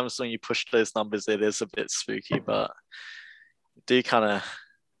few times when you push those numbers, it is a bit spooky, but you do kind of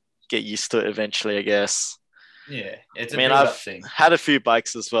get used to it eventually, I guess. Yeah, it's I've thing. Had a few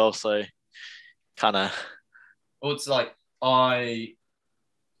bikes as well, so kind of. Well, it's like I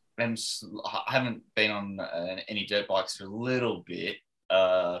haven't been on any dirt bikes for a little bit.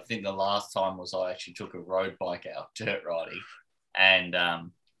 I think the last time was I actually took a road bike out dirt riding, and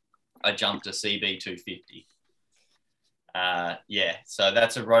I jumped a CB250. So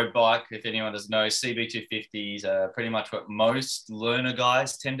that's a road bike. If anyone doesn't know, CB250s are pretty much what most learner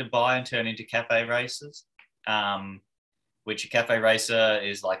guys tend to buy and turn into cafe races. Which a cafe racer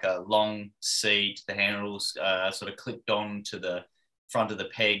is like a long seat, the handles sort of clipped on to the front of the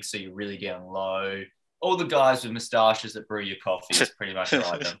peg, so you're really down low. All the guys with moustaches that brew your coffee is pretty much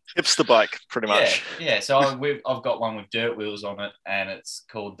ride them. Hipster bike, pretty much. Yeah. So I've got one with dirt wheels on it, and it's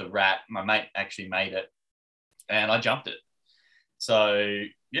called the Rat. My mate actually made it, and I jumped it. So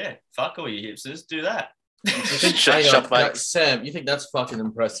yeah, fuck all you hipsters, do that. Sam, you think that's fucking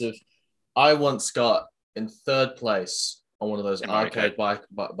impressive? I once got in third place on one of those arcade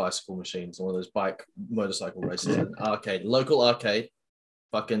bicycle machines, one of those motorcycle races, an arcade, local arcade.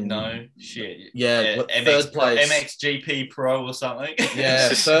 Fucking no shit. Yeah, MX, third place. MXGP Pro or something. Yeah,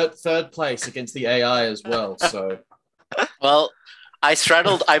 third place against the AI as well. So, well, I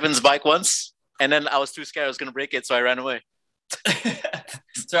straddled Ivan's bike once, and then I was too scared I was going to break it, so I ran away.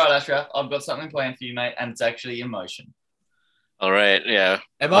 It's all right, Ashraf. I've got something planned for you, mate, and it's actually in motion. All right, yeah.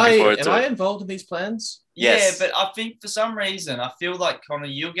 Am I involved in these plans? Yes. Yeah, but I think for some reason I feel like Connor,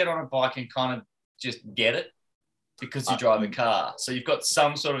 you'll get on a bike and kind of just get it because you drive a car. So you've got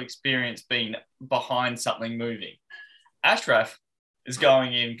some sort of experience being behind something moving. Ashraf is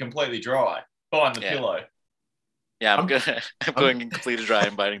going in completely dry, behind the pillow. Yeah, I'm going in completely dry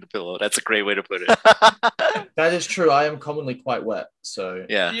and biting the pillow. That's a great way to put it. That is true. I am commonly quite wet, so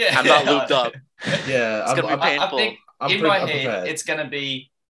yeah. I'm not lubed up. Yeah, it's gonna be painful. I think in my head, it's going to be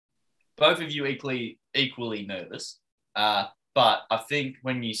both of you equally nervous. But I think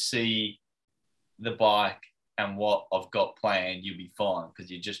when you see the bike and what I've got planned, you'll be fine because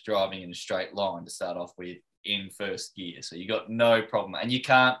you're just driving in a straight line to start off with in first gear. So you got no problem. And you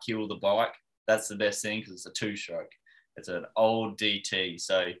can't kill the bike. That's the best thing because it's a two-stroke. It's an old DT.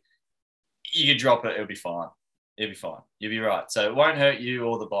 So you could drop it, it'll be fine. It'll be fine. You'll be right. So it won't hurt you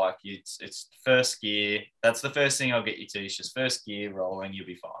or the bike. It's first gear. That's the first thing I'll get you to. It's just first gear rolling. You'll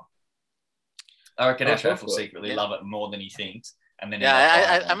be fine. I reckon Ashraf will secretly love it more than he thinks. And then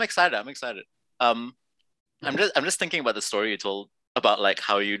I'm excited. I'm just thinking about the story you told about like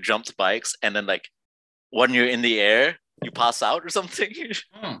how you jumped bikes and then like when you're in the air you pass out or something.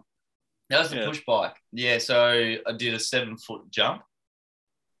 That was the push bike. Yeah, so I did a 7-foot jump.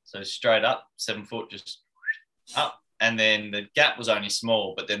 So straight up, 7 foot, just up. And then the gap was only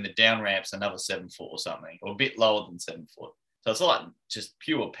small, but then the down ramp's another 7 foot or something, or a bit lower than 7 foot. So it's like just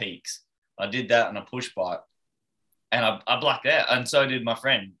pure peaks. I did that on a push bike and I blacked out. And so did my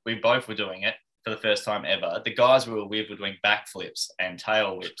friend. We both were doing it for the first time ever. The guys we were with were doing backflips and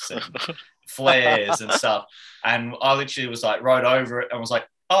tail whips and flares and stuff. And I literally was like, rode over it and was like,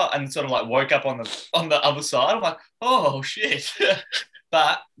 oh, and sort of like woke up on the other side. I'm like, oh shit.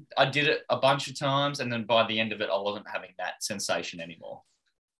 But I did it a bunch of times, and then by the end of it, I wasn't having that sensation anymore.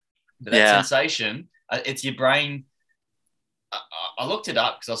 But that sensation, it's your brain. I looked it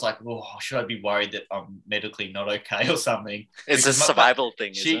up because I was like, oh, should I be worried that I'm medically not okay or something? It's a survival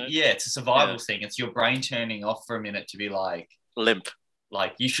thing, isn't it? Yeah, it's a survival thing. It's your brain turning off for a minute to be like... limp.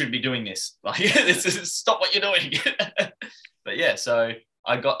 Like, you should be doing this. Like, stop what you're doing. But yeah, so...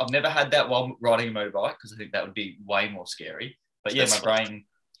 I've never had that while riding a motorbike because I think that would be way more scary. But yeah,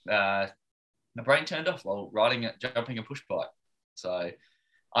 my brain turned off while jumping a push bike. So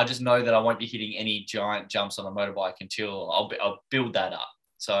I just know that I won't be hitting any giant jumps on a motorbike until I'll build that up.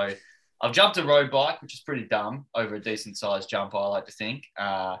 So I've jumped a road bike, which is pretty dumb, over a decent sized jump, I like to think,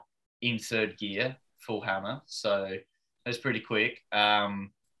 in third gear, full hammer. So that's pretty quick. The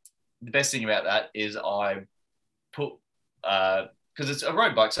best thing about that is I put... because it's a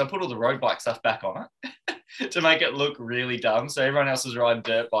road bike, so I put all the road bike stuff back on it to make it look really dumb. So everyone else is riding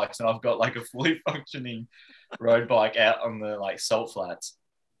dirt bikes, and I've got like a fully functioning road bike out on the like salt flats.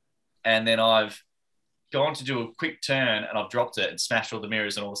 And then I've gone to do a quick turn, and I've dropped it and smashed all the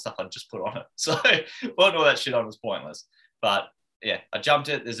mirrors and all the stuff I just put on it. So putting all that shit on was pointless. But yeah, I jumped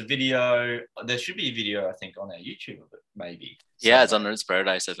it. There's a video. There should be a video, I think, on our YouTube of it, maybe. Yeah, it's on Nerds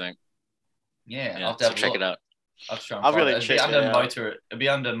Paradise, I think. Yeah, I'll have to check it out. I'll really check it out. It'll be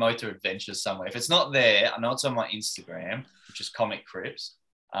under Motor Adventures somewhere. If it's not there, I know it's on my Instagram, which is Comic Crips.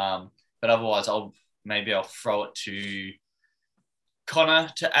 But otherwise, I'll throw it to Connor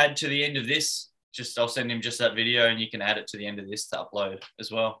to add to the end of this. I'll send him just that video, and you can add it to the end of this to upload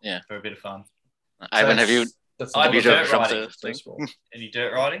as well. Yeah, for a bit of fun. Ivan, have you dirt riding? Any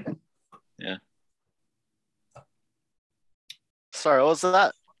dirt riding? Yeah. Sorry, what was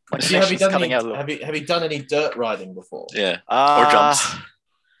that? My So have you connection's done cutting any, out a little. have you done any dirt riding before? Yeah. Or jumps.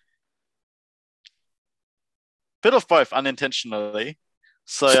 Bit of both, unintentionally.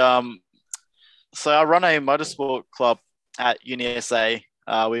 So so I run a motorsport club at UniSA.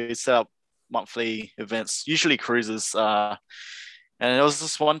 We set up monthly events, usually cruises. And it was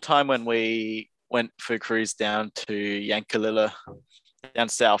this one time when we went for a cruise down to Yankalilla, down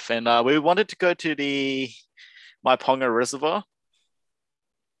south, and we wanted to go to the Maiponga Reservoir.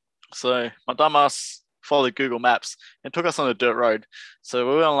 So my dumbass followed Google Maps and took us on a dirt road. So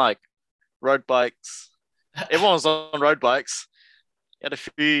we were on like road bikes. Everyone was on road bikes. You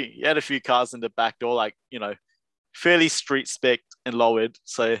had a few cars in the back door, like, fairly street spec and lowered.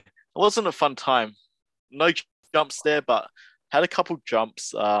 So it wasn't a fun time. No jumps there, but had a couple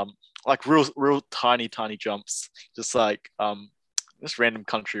jumps, like real tiny jumps, just like just random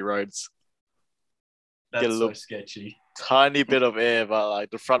country roads. That's Get a so little sketchy. tiny bit of air, but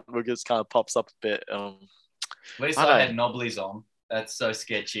like the front wheel just kind of pops up a bit. At least I I know. had knobblies on. That's so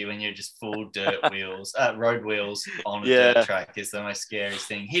sketchy when you're just full dirt wheels, road wheels on a Yeah. dirt track is the most scariest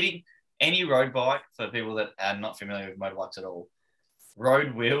thing. Hitting any road bike, for people that are not familiar with motorbikes at all,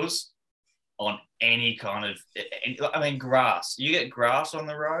 road wheels on any kind of, grass. You get grass on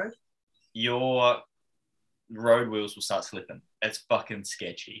the road, your road wheels will start slipping. It's fucking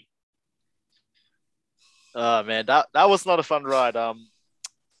sketchy. Oh man, that was not a fun ride. I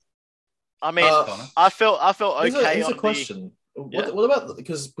mean, Connor. I felt Here's okay a on question. Yeah. What about,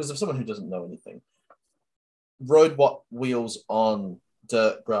 because of someone who doesn't know anything, road wheels on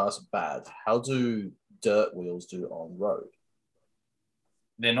dirt grass bad. How do dirt wheels do on road?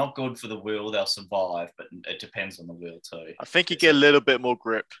 They're not good for the wheel. They'll survive, but it depends on the wheel too. I think you get a little bit more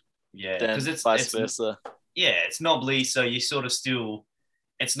grip Yeah, than because it's vice versa. Yeah, it's knobbly, so you sort of still,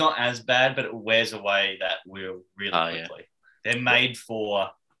 it's not as bad, but it wears away that wheel really quickly. Yeah.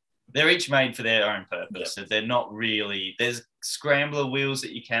 They're each made for their own purpose. Yep. So they're not really, there's scrambler wheels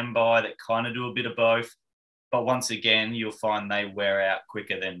that you can buy that kind of do a bit of both. But once again, you'll find they wear out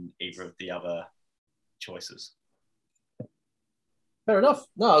quicker than either of the other choices. Fair enough.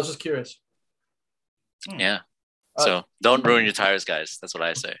 No, I was just curious. Yeah. So don't ruin your tires, guys. That's what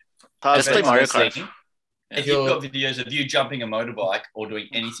I say. Just play Mario Kart. If you've got videos of you jumping a motorbike or doing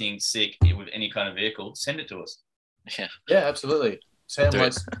anything sick with any kind of vehicle, send it to us. Yeah, absolutely. Sam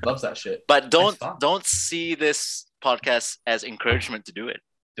loves that shit. But don't see this podcast as encouragement to do it.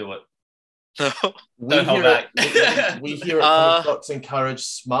 Do it. We hold here back. we here at Comic Fox encourage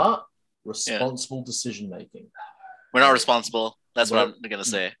smart, responsible decision making. We're not responsible. That's what I'm going to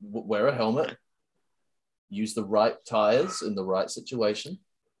say. Wear a helmet. Use the right tires in the right situation.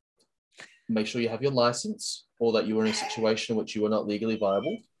 Make sure you have your license, or that you are in a situation in which you are not legally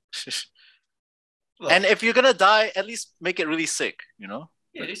viable. And if you're going to die, at least make it really sick, Yeah,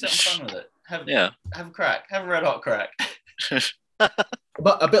 do something fun with it. Have a crack. Have a red hot crack.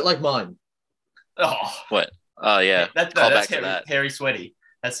 But a bit like mine. Oh. What? Oh, yeah. That's hairy, sweaty.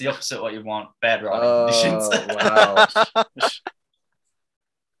 That's the opposite of what you want. Bad riding conditions. Wow.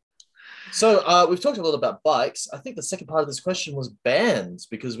 So we've talked a lot about bikes. I think the second part of this question was bands,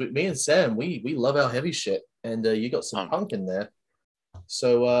 because me and Sam, we love our heavy shit, and you got some punk in there.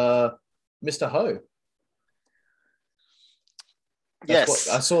 So, Mr. Ho. Yes.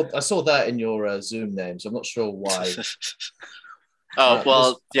 I saw that in your Zoom name, so I'm not sure why. Like you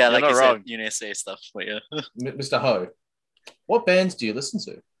wrong. said, UniSA stuff. But yeah. Mr. Ho, what bands do you listen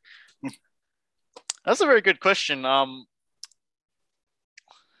to? That's a very good question. Let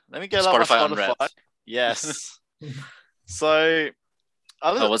me get up my Spotify Spotify. Unwrapped. Yes. So,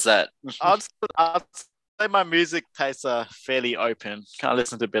 what's that? I'd say my music tastes are fairly open. Can't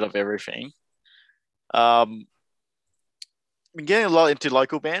listen to a bit of everything. Been getting a lot into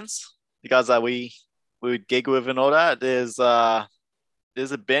local bands. The guys that we would gig with and all that. There's a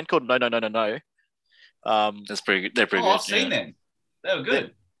band called No. That's pretty good. They're pretty good. I've seen them. They were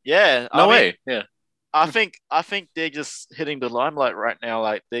good. Yeah. No way. Yeah. I think they're just hitting the limelight right now.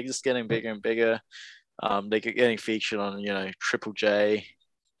 Like they're just getting bigger and bigger. They're getting featured on Triple J.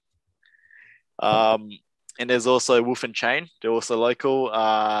 And there's also Wolf and Chain. They're also local.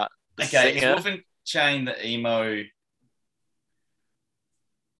 Is Wolf and Chain the emo?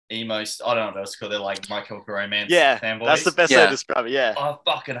 I don't know what else called. They're like My Chemical Romance. Yeah, fanboys. that's the best way to describe it. Yeah. I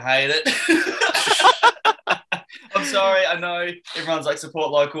fucking hate it. I'm sorry. I know everyone's like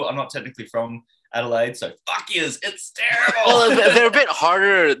support local. I'm not technically from Adelaide, so fuck yous. It's terrible. Well, they're a bit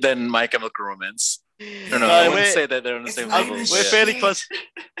harder than My Chemical Romance. I wouldn't say that they're on the same level. We're fairly close.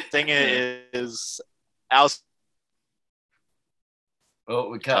 Singer is our. Oh,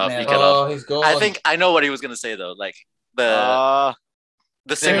 we cut he out. cut off. He's gone. I think I know what he was gonna say though. Like the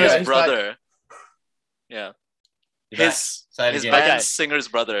The singer's Yeah, he's brother. Yeah. His Say it his again. band Okay. singer's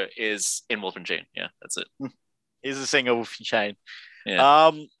brother is in Wolf and Chain. Yeah, that's it. He's a singer with Chain. Yeah.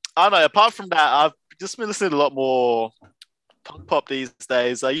 I don't know. Apart from that, I've just been listening to a lot more punk pop these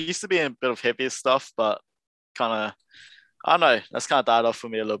days. I used to be in a bit of heavier stuff, but kind of, I don't know. That's kind of died off for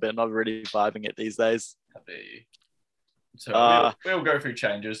me a little bit. Not really vibing it these days. So we'll go through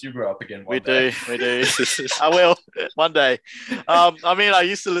changes. You grow up again one We day. do. I will one day. I mean, I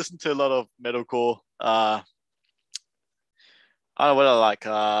used to listen to a lot of metalcore. I don't know what I like.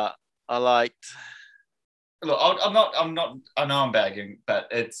 I liked. Look, I'm not. I know I'm bagging, but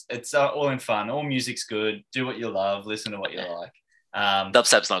it's all in fun. All music's good. Do what you love. Listen to what you like.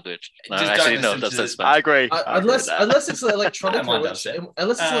 Dubstep's not good. No, Just actually, don't no, listen Dubstep's to- I fine. agree. Unless it's electronica, I mind which, dubstep.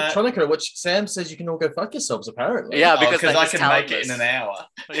 unless it's electronica, which Sam says you can all go fuck yourselves. Apparently, Yeah, Oh, because I he's can make it in talentless. an hour.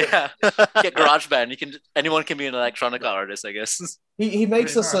 Yeah, get GarageBand. Anyone can be an electronica artist, I guess. he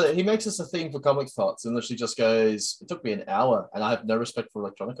makes Pretty us a theme for comic thoughts, and literally just goes, "It took me an hour, and I have no respect for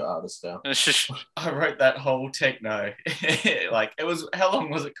electronica artists now." I wrote that whole techno. Like it was. How long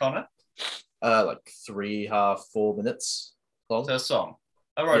was it, Connor? Like 3.5, 4 minutes long. So a song.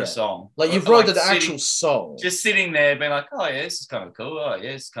 I wrote Yeah. a song. Like you've Like wrote an sitting- actual song. Just sitting there, being like, "Oh yeah, this is kind of cool. Oh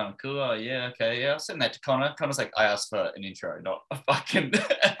yeah, this is kind of cool. Oh yeah, okay, yeah." I'll send that to Connor. Connor's like, "I asked for an intro, not a fucking."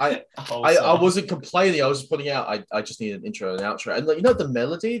 I- a whole I song. wasn't complaining. I was just putting out. I just need an intro and an outro, and like, you know the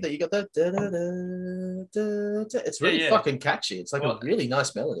melody that you got that. Da, da, da, da, da, it's really Yeah. fucking catchy. It's like Well, a really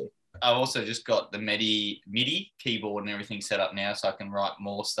nice melody. I've also just got the MIDI keyboard and everything set up now, so I can write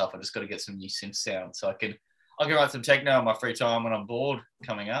more stuff. I just got to get some new synth sounds, so I can write some techno in my free time when I'm bored.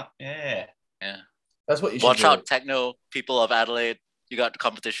 Coming up, yeah. That's what you should Watch do. out, techno people of Adelaide. You got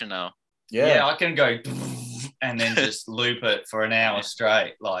competition now. Yeah. I can go and then just loop it for an hour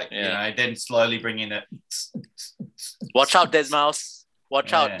straight, like Yeah. you know, then slowly bring in it. Watch out, Dead Mouse.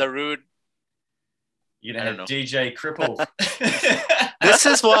 Watch Yeah. out, The Rude. You I know, don't know. DJ Cripple. This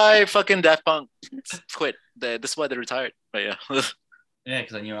is why fucking Daft Punk quit. This is why they retired. But yeah. Yeah,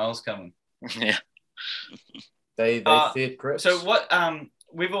 because I knew I was coming. Yeah. They feared Chris. So what?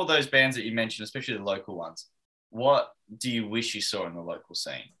 With all those bands that you mentioned, especially the local ones, what do you wish you saw in the local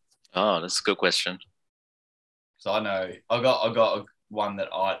scene? Oh, that's a good question. So I know I got one that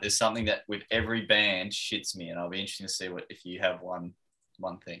there's something that with every band shits me, and I'll be interested to see if you have one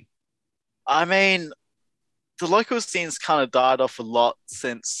thing. I mean, the local scene's kind of died off a lot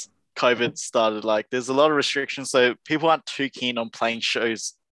since COVID started. Like, there's a lot of restrictions, so people aren't too keen on playing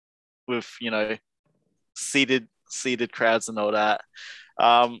shows with, seated crowds and all that.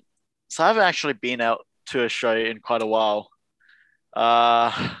 So I haven't actually been out to a show in quite a while.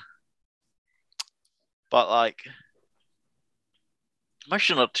 But like, I'm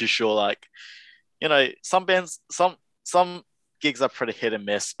actually not too sure. Like, some bands, some gigs are pretty hit and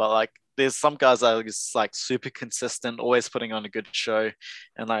miss, but like, there's some guys that are just like super consistent, always putting on a good show,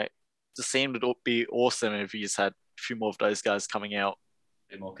 and like the scene would be awesome if you just had a few more of those guys coming out.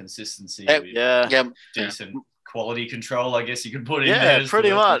 A bit more consistency, Yeah. with Yeah. decent quality control, I guess you could put in there. Yeah, just pretty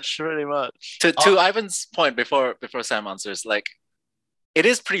to- much. To Ivan's point before Sam answers, like, it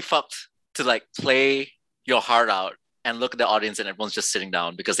is pretty fucked to like play your heart out and look at the audience and everyone's just sitting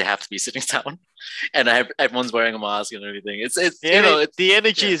down because they have to be sitting down, and everyone's wearing a mask and everything. It's The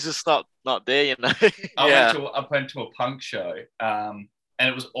energy yeah. is just not there. I went to a punk show, and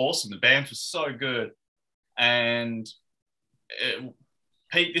it was awesome. The band was so good, and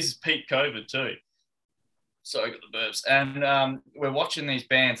this is peak COVID too. So I got the burps, and we're watching these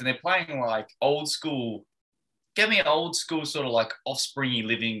bands, and they're playing like old school. Get me old school sort of like Offspringy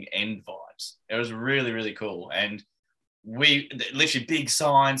Living End vibes. It was really, really cool, and we literally big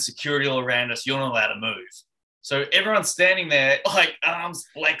signs, security all around us. You're not allowed to move. So everyone's standing there, like arms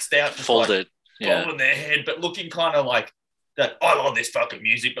flexed out, just folded. like bobbing their head, but looking kind of like that. I love this fucking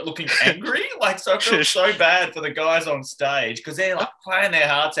music, but looking angry. Like, so I felt so bad for the guys on stage because they're like playing their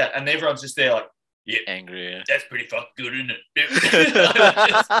hearts out, and everyone's just there like, yeah, Angry. Yeah. that's pretty fucking good, isn't it?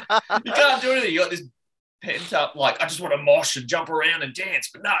 You can't do anything. You got this pent up, like, I just want to mosh and jump around and dance,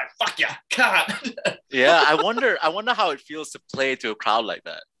 but no, fuck you, can't. Yeah, I wonder how it feels to play to a crowd like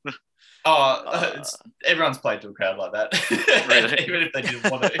that. Everyone's played to a crowd like that, Really? even if they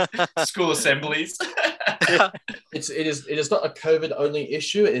didn't want to. School assemblies. It is not a COVID only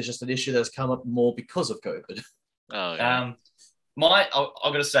issue. It is just an issue that has come up more because of COVID. Oh yeah.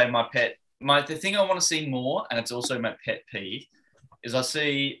 I've got to say, the thing I want to see more, and it's also my pet peeve, is I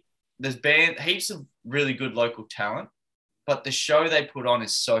see there's heaps of really good local talent, but the show they put on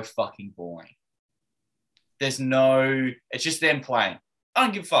is so fucking boring. It's just them playing. I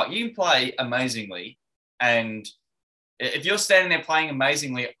don't give a fuck. You can play amazingly, and If you're standing there playing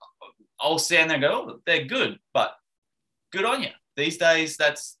amazingly, I'll stand there and go, oh, they're good, but good on you. These days,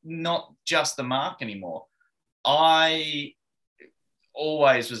 that's not just the mark anymore. I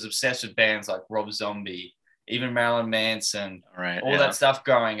always was obsessed with bands like Rob Zombie, even Marilyn Manson, all that stuff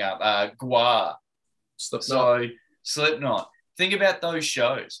growing up. Gwar, Slipknot. Think about those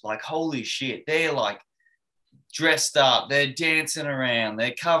shows. Like, holy shit, they're like dressed up, they're dancing around,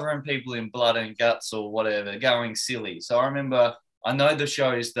 they're covering people in blood and guts or whatever, going silly. So I know the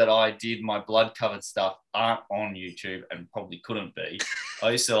shows that I did my blood covered stuff aren't on YouTube and probably couldn't be.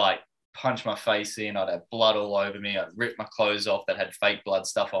 I used to like punch my face in, I'd have blood all over me, I'd rip my clothes off that had fake blood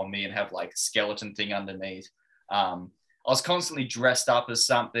stuff on me and have like a skeleton thing underneath. I was constantly dressed up as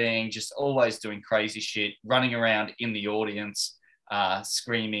something, just always doing crazy shit, running around in the audience,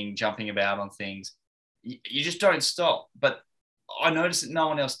 screaming, jumping about on things. You just don't stop. But I notice that no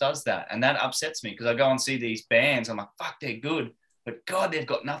one else does that. And that upsets me because I go and see these bands. I'm like, fuck, they're good. But God, they've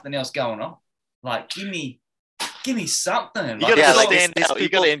got nothing else going on. Like, give me something. You got to stand out. You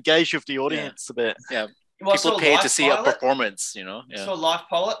got to engage with the audience a bit. Yeah. Well, people pay to see a performance, you know. Yeah. I saw Life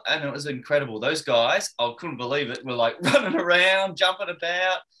Pilot, and it was incredible. Those guys, I couldn't believe it, were like running around, jumping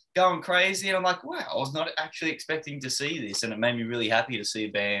about, going crazy. And I'm like, wow, I was not actually expecting to see this. And it made me really happy to see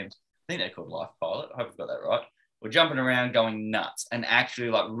a band, I think they're called Life Pilot, I hope I've got that right, were jumping around, going nuts, and actually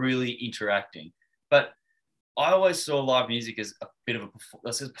like really interacting. But I always saw live music as a bit of a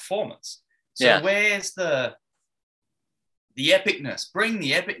performance. So where's the epicness? Bring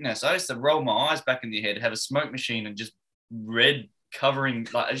the epicness. I used to roll my eyes back in the head, have a smoke machine and just red covering,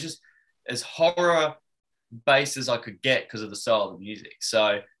 like it's just as horror based as I could get because of the style of the music.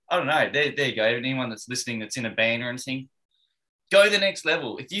 So I don't know. There you go. Anyone that's listening that's in a band or anything, go to the next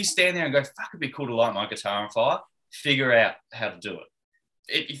level. If you stand there and go, fuck, it'd be cool to light my guitar on fire, figure out how to do it.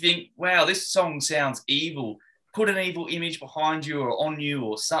 If you think, wow, this song sounds evil, put an evil image behind you or on you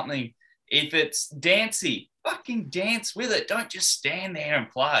or something. If it's dancey, fucking dance with it. Don't just stand there and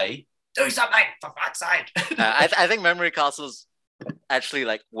play. Do something, for fuck's sake. I think Memory Castles actually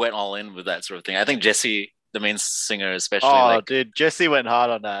like went all in with that sort of thing. I think Jesse, the main singer, especially. Dude, Jesse went hard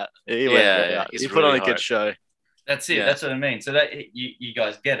on that. He put on a good show. That's it. Yeah. That's what I mean. So that you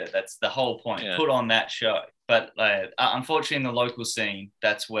guys get it. That's the whole point. Yeah. Put on that show. But unfortunately, in the local scene,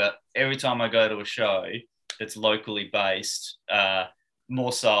 that's where every time I go to a show that's locally based,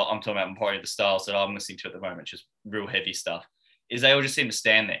 more so, I'm talking about probably the styles that I'm listening to at the moment, just real heavy stuff, is they all just seem to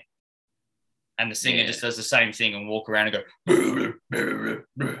stand there. And the singer just does the same thing and walk around and go,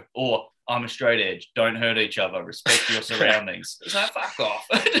 or I'm a straight edge, don't hurt each other, respect your surroundings. It's like, fuck off.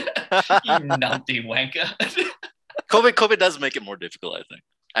 You numpty wanker. COVID does make it more difficult, I think.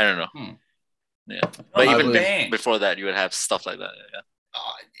 I don't know. Yeah. But even before that, you would have stuff like that. Yeah.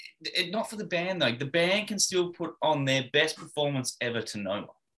 Not for the band, though. The band can still put on their best performance ever to no one.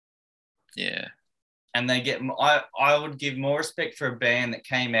 Yeah. And they get, I would give more respect for a band that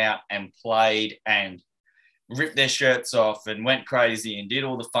came out and played and ripped their shirts off and went crazy and did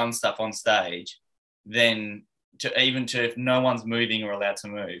all the fun stuff on stage than to if no one's moving or allowed to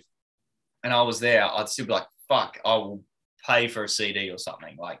move. And I was there, I'd still be like, fuck, I will pay for a CD or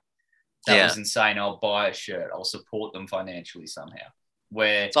something. Like, that was insane. I'll buy a shirt. I'll support them financially somehow.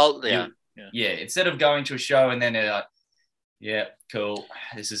 Where, instead of going to a show and then they're like, yeah, cool,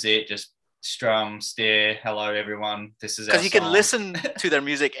 this is it, just strum, stare, hello everyone, this is our song. Because you can listen to their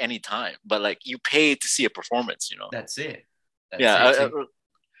music anytime, but like you pay to see a performance, you know. That's it. Let's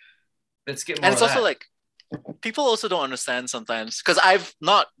get more. And it's also like people also don't understand sometimes, because I've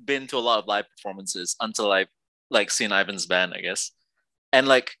not been to a lot of live performances until I've like seen Ivan's band, I guess. And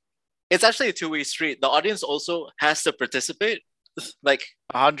like it's actually a two-way street. The audience also has to participate. Like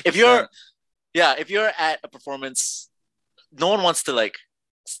 100%. if you're at a performance, no one wants to like,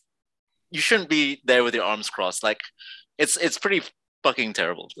 you shouldn't be there with your arms crossed. Like it's pretty fucking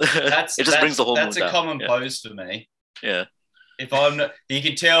terrible. It just brings the whole mood down. That's a common pose for me. Yeah. If I'm not, you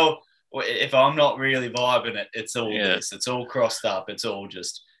can tell if I'm not really vibing it, it's all this. It's all crossed up. It's all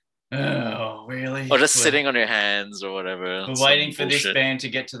just, oh, really? Or just sitting on your hands or whatever. We're waiting for this band to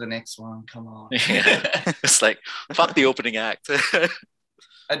get to the next one. Come on. Yeah. It's like, fuck the opening act.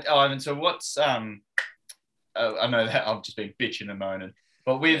 Ivan, so what's, I know that I've just been bitching and moaning,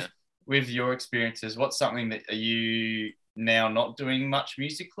 but with your experiences, what's something that are you now not doing much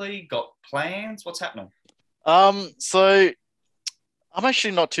musically? Got plans? What's happening? So I'm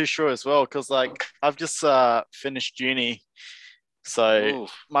actually not too sure as well, because like I've just finished uni, so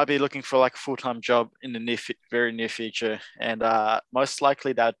might be looking for like a full-time job in the very near future, and most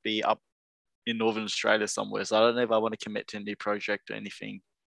likely that'd be up in Northern Australia somewhere. So I don't know if I want to commit to a new project or anything.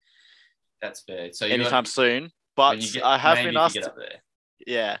 That's fair. So anytime soon. but When you get, I have maybe been if you asked. get up there.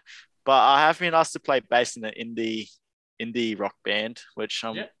 Yeah, but I have been asked to play bass in an indie rock band, which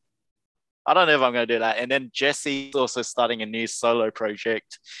Yeah. I don't know if I'm going to do that. And then Jesse's also starting a new solo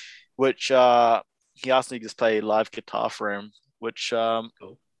project, which he asked me to just play live guitar for him. Which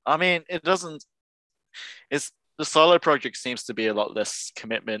Cool. I mean, it doesn't. It's the solo project seems to be a lot less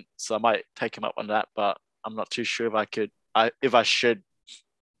commitment, so I might take him up on that. But I'm not too sure if I could. If I should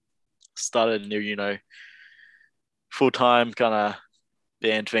start a new, full time kind of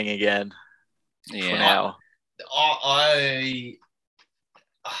band thing again for Yeah. now.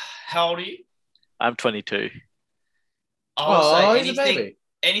 How old are you? I'm 22. I would say he's a baby.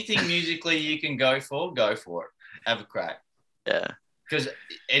 anything musically you can go for it. Have a crack. Yeah. Because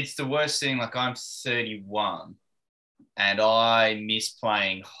it's the worst thing. Like, I'm 31 and I miss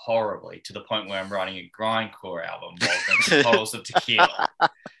playing horribly to the point where I'm writing a grindcore album while drinking bottles of tequila.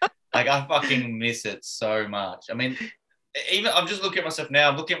 Like, I fucking miss it so much. I mean, even I'm just looking at myself now.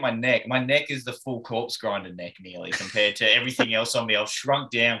 I'm looking at my neck. My neck is the full corpse grinder neck nearly compared to everything else on me. I've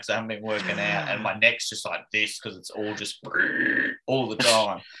shrunk down because I haven't been working out, and my neck's just like this because it's all just all the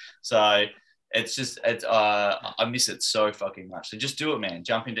time. So I miss it so fucking much. So just do it, man.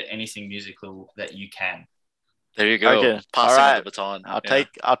 Jump into anything musical that you can. There you go. Okay. Passing All right. the baton. I'll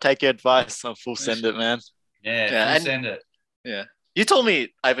take your advice on full send it, man. Yeah, and- send it. Yeah. You told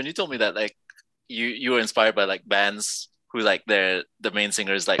me, Ivan, that like you were inspired by like bands who like the main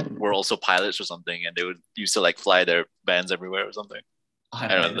singers like were also pilots or something, and they would used to like fly their bands everywhere or something. I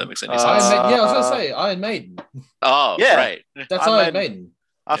don't know if that makes any sense. I was gonna say Iron Maiden. Oh, yeah. right. That's Iron Iron Maiden.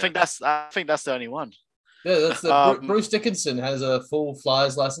 I think that's the only one. Yeah, that's Bruce Dickinson has a full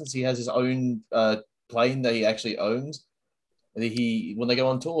flyer's license. He has his own plane that he actually owns. And when they go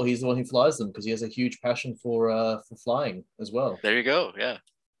on tour, he's the one who flies them because he has a huge passion for flying as well. There you go. Yeah.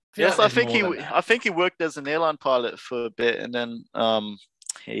 Yes, Yeah, I think more than that. I think he worked as an airline pilot for a bit, and then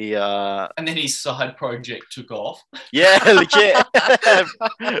he And then his side project took off. yeah, legit,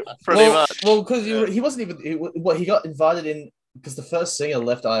 pretty much. Well, because he wasn't even he got invited in because the first singer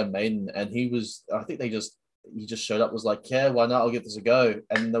left Iron Maiden, and he think he just showed up, was like, yeah, why not? I'll give this a go.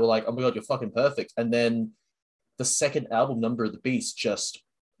 And they were like, oh my god, you're fucking perfect. And then the second album, Number of the Beast, just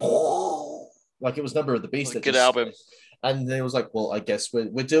like it was Number of the Beast. Good album. And then it was like, well, I guess we're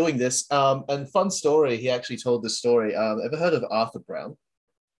doing this. And fun story, he actually told this story. Ever heard of Arthur Brown?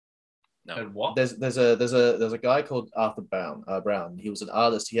 No. And what? There's a guy called Arthur Brown. Brown. He was an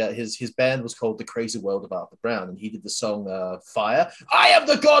artist. His band was called The Crazy World of Arthur Brown, and he did the song "Fire." I am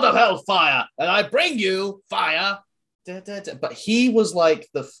the god of hellfire, and I bring you fire. Da, da, da. But he was like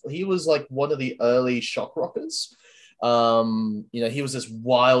one of the early shock rockers. He was this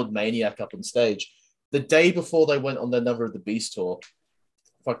wild maniac up on stage. The day before they went on their Number of the Beast tour,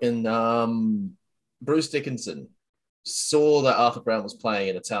 fucking Bruce Dickinson saw that Arthur Brown was playing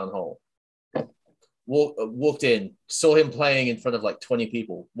in a town hall. Walked in, saw him playing in front of like 20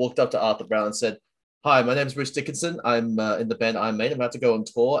 people, walked up to Arthur Brown and said, "Hi, my name is Bruce Dickinson. I'm in the band Iron Maiden. I'm about to go on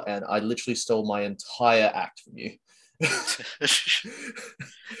tour, and I literally stole my entire act from you." If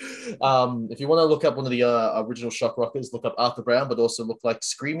you want to look up one of the original shock rockers, look up Arthur Brown, but also look like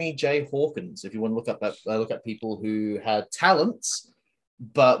Screamy Jay Hawkins. If you want to look at people who had talents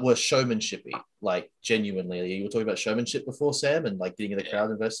but were showmanshipy, like genuinely. You were talking about showmanship before, Sam, and like getting the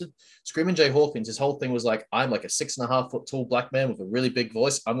crowd invested. Screaming Jay Hawkins, his whole thing was like, I'm like a 6.5 foot tall black man with a really big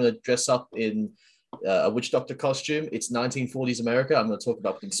voice. I'm going to dress up in a witch doctor costume. It's 1940s America. I'm going to talk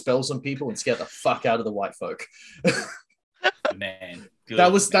about putting spells on people and scare the fuck out of the white folk. Man,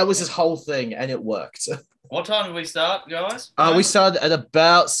 that was his whole thing, and it worked. What time did we start, guys? We started at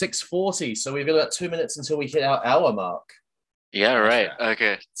about 6:40, so we've got about 2 minutes until we hit our hour mark. Yeah, right.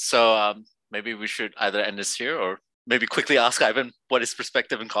 Okay. So maybe we should either end this here or maybe quickly ask Ivan what his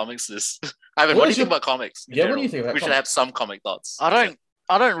perspective in comics is. Ivan, what do you think about comics? Yeah, what do you think about We should have some comic thoughts. I don't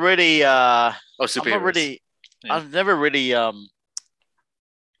really superheroes. I'm not really Yeah. I've never really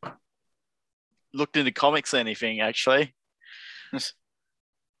looked into comics or anything actually.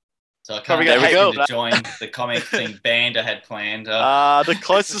 So I Probably can't gonna wait hate to me. join the comic thing band I had planned. The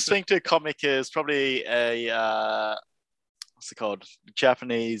closest thing to a comic is probably a what's it called?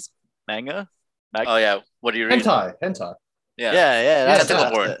 Japanese manga. Oh yeah. What do you read? Hentai. Yeah. Yeah, that's it.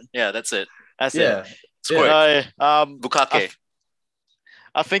 Tentacle porn. Yeah, that's it. That's Yeah. it. Squirt. Bukake.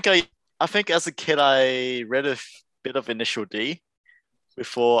 I think as a kid I read a bit of Initial D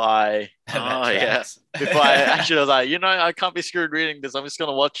before I actually was like, I can't be screwed reading this. I'm just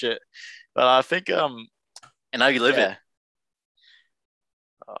gonna watch it. But I think And now you live it.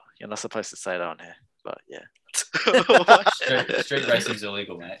 Oh, you're not supposed to say that on here, but yeah. Street racing's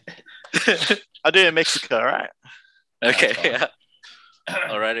illegal, mate. I do it in Mexico, right? Okay, fine. yeah.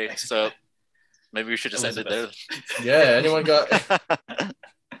 Alrighty. So maybe we should just end it there. Yeah. Anyone got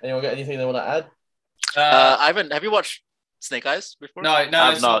anything they want to add? Ivan, have you watched Snake Eyes before? No, I've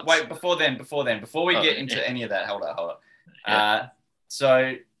it's not. not. Wait, before we Oh, get into yeah. any of that, hold up. Yeah.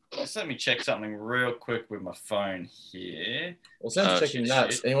 So just let me check something real quick with my phone here. Well, Sam's checking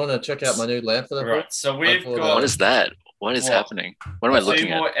that. shit. Anyone want to check out my new lamp that I bought? Right, so we've What got What is that? What is What? happening? What am I two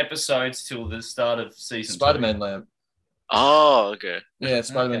looking at? more episodes till the start of season Spider-Man lamp. Oh, okay. Yeah, two.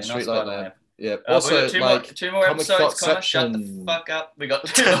 Spider-Man Okay, street nice light Spider-Man. lamp. Yeah. We Also, got two more Comic episodes. Connor, shut the Foxception. fuck up. We got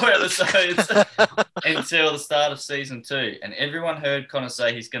 2 more episodes until the start of season 2. And everyone heard Connor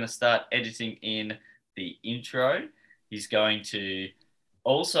say he's going to start editing in the intro. He's going to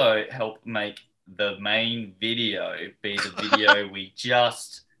also help make the main video be the video we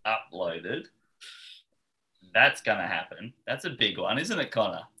just uploaded. That's going to happen. That's a big one, isn't it,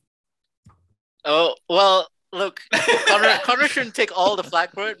 Connor? Oh, well, look, Connor shouldn't take all the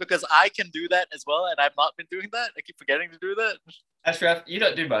flack for it because I can do that as well, and I've not been doing that. I keep forgetting to do that. Ashraf, you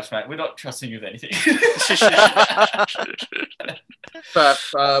don't do much, mate. We're not trusting you with anything. But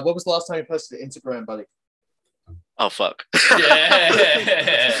what was the last time you posted to Instagram, buddy? Oh, fuck.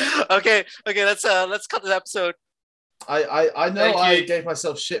 Yeah. Okay, let's cut this episode. I know Thank I you. gave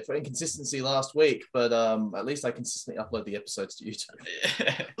myself shit for inconsistency last week, but at least I consistently upload the episodes to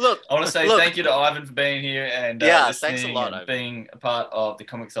YouTube. Look, I want to say Look. thank you to Ivan for being here and Yeah, listening thanks a lot, and Ivan. being a part of the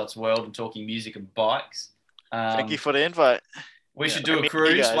Comic Thoughts world and talking music and bikes. Thank you for the invite. We should Yeah, do a meet you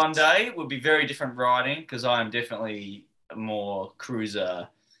cruise guys. one day. It would be very different riding because I am definitely more cruiser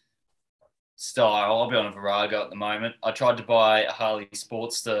style. I'll be on a Virago at the moment. I tried to buy a Harley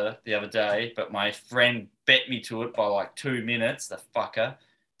Sportster the other day, but my friend bet me to it by like 2 minutes, the fucker.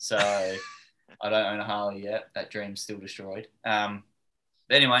 So I don't own a Harley yet. That dream's still destroyed. But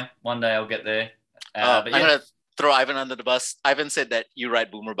anyway, one day I'll get there. But I'm yeah, gonna throw Ivan under the bus. Ivan said that you ride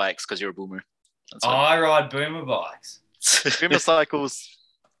boomer bikes because you're a boomer. That's what- I ride boomer bikes. Boomer cycles.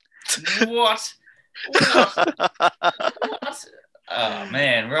 What? What? Oh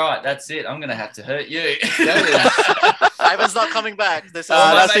man, right. That's it. I'm gonna have to hurt you. Ivan's not coming back. This is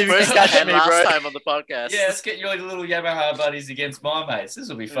that's the even first catch and me, last bro. time on the podcast. Yeah, let's get your little Yamaha buddies against my mates. This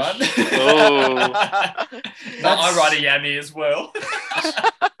will be fun. Oh. But I ride a Yami as well.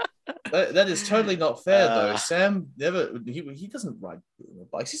 That is totally not fair, though. Uh. Sam never he doesn't ride boomer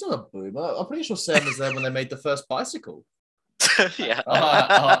bikes. He's not a boomer. I'm pretty sure Sam was there when they made the first bicycle. Yeah.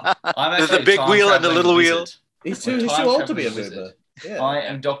 I'm There's actually the big a time wheel and the traveling little wheel. wizard. He's I'm a too time old to be a traveling boomer. wizard. Yeah. I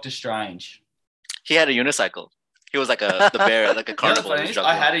am Doctor Strange. He had a unicycle. He was like the bear, like a You know carnival. the funny he was is,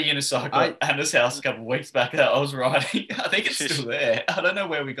 I juggling. had a unicycle at Anna's house a couple of weeks back that I was riding. I think it's still there. I don't know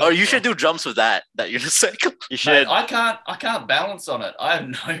where we got Oh, it you should from. do jumps with that unicycle. You Mate, should. I can't balance on it. I have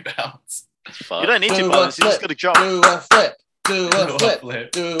no balance. Fuck. You don't need Do to a balance. You just flip. got to jump. Do a flip. Do Do a a flip.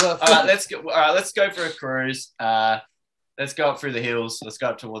 flip. Do a flip. All right, let's go for a cruise. Let's go up through the hills. Let's go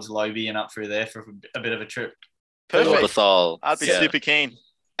up towards Lobe and up through there for a bit of a trip. Perfect. Bethal. I'd be Yeah. super keen.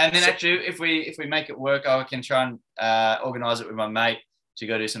 And then actually, if we make it work, I can try and organise it with my mate to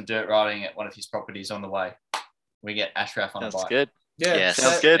go do some dirt riding at one of his properties on the way. We get Ashraf on a Sounds bike. good. Yeah, Yes.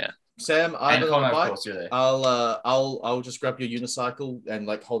 Sounds Sam, good. Yeah. Sam, I'm And on Connor, a of bike. course, you're there. I'll just grab your unicycle and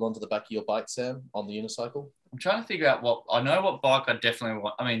like hold on to the back of your bike, Sam, on the unicycle. I'm trying to figure out I know what bike I definitely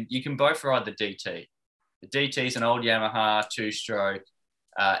want. I mean, you can both ride the DT. The DT is an old Yamaha 2-stroke.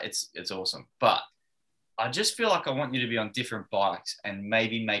 It's awesome. But I just feel like I want you to be on different bikes and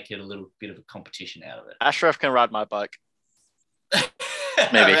maybe make it a little bit of a competition out of it. Ashraf can ride my bike.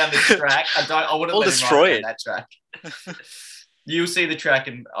 Maybe. Around the track. I wouldn't We'll let him destroy ride it. around that track. You'll see the track,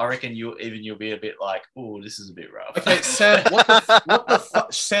 and I reckon you'll be a bit like, "Oh, this is a bit rough." Okay, Sam, what the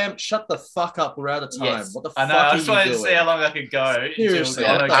fuck? Sam, shut the fuck up. We're out of time. Yes. What the I fuck know. I are just you wanted doing? to see how long I could go. until- Seriously,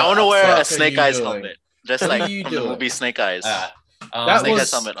 oh, no, what I want to God. wear fuck a are Snake you Eyes doing? helmet, just What are like you from the doing? movie Snake Eyes. Alright. That Snake was-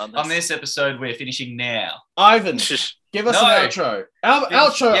 Eyes helmet on this. On this episode, we're finishing now. Ivan, give us No. an outro.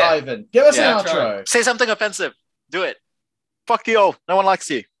 Outro, Yeah. Ivan. Give us Yeah, an outro. outro. Say something offensive. Do it. Fuck you all. No one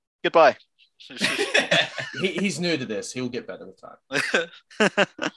likes you. Goodbye. He's new to this. He'll get better with time.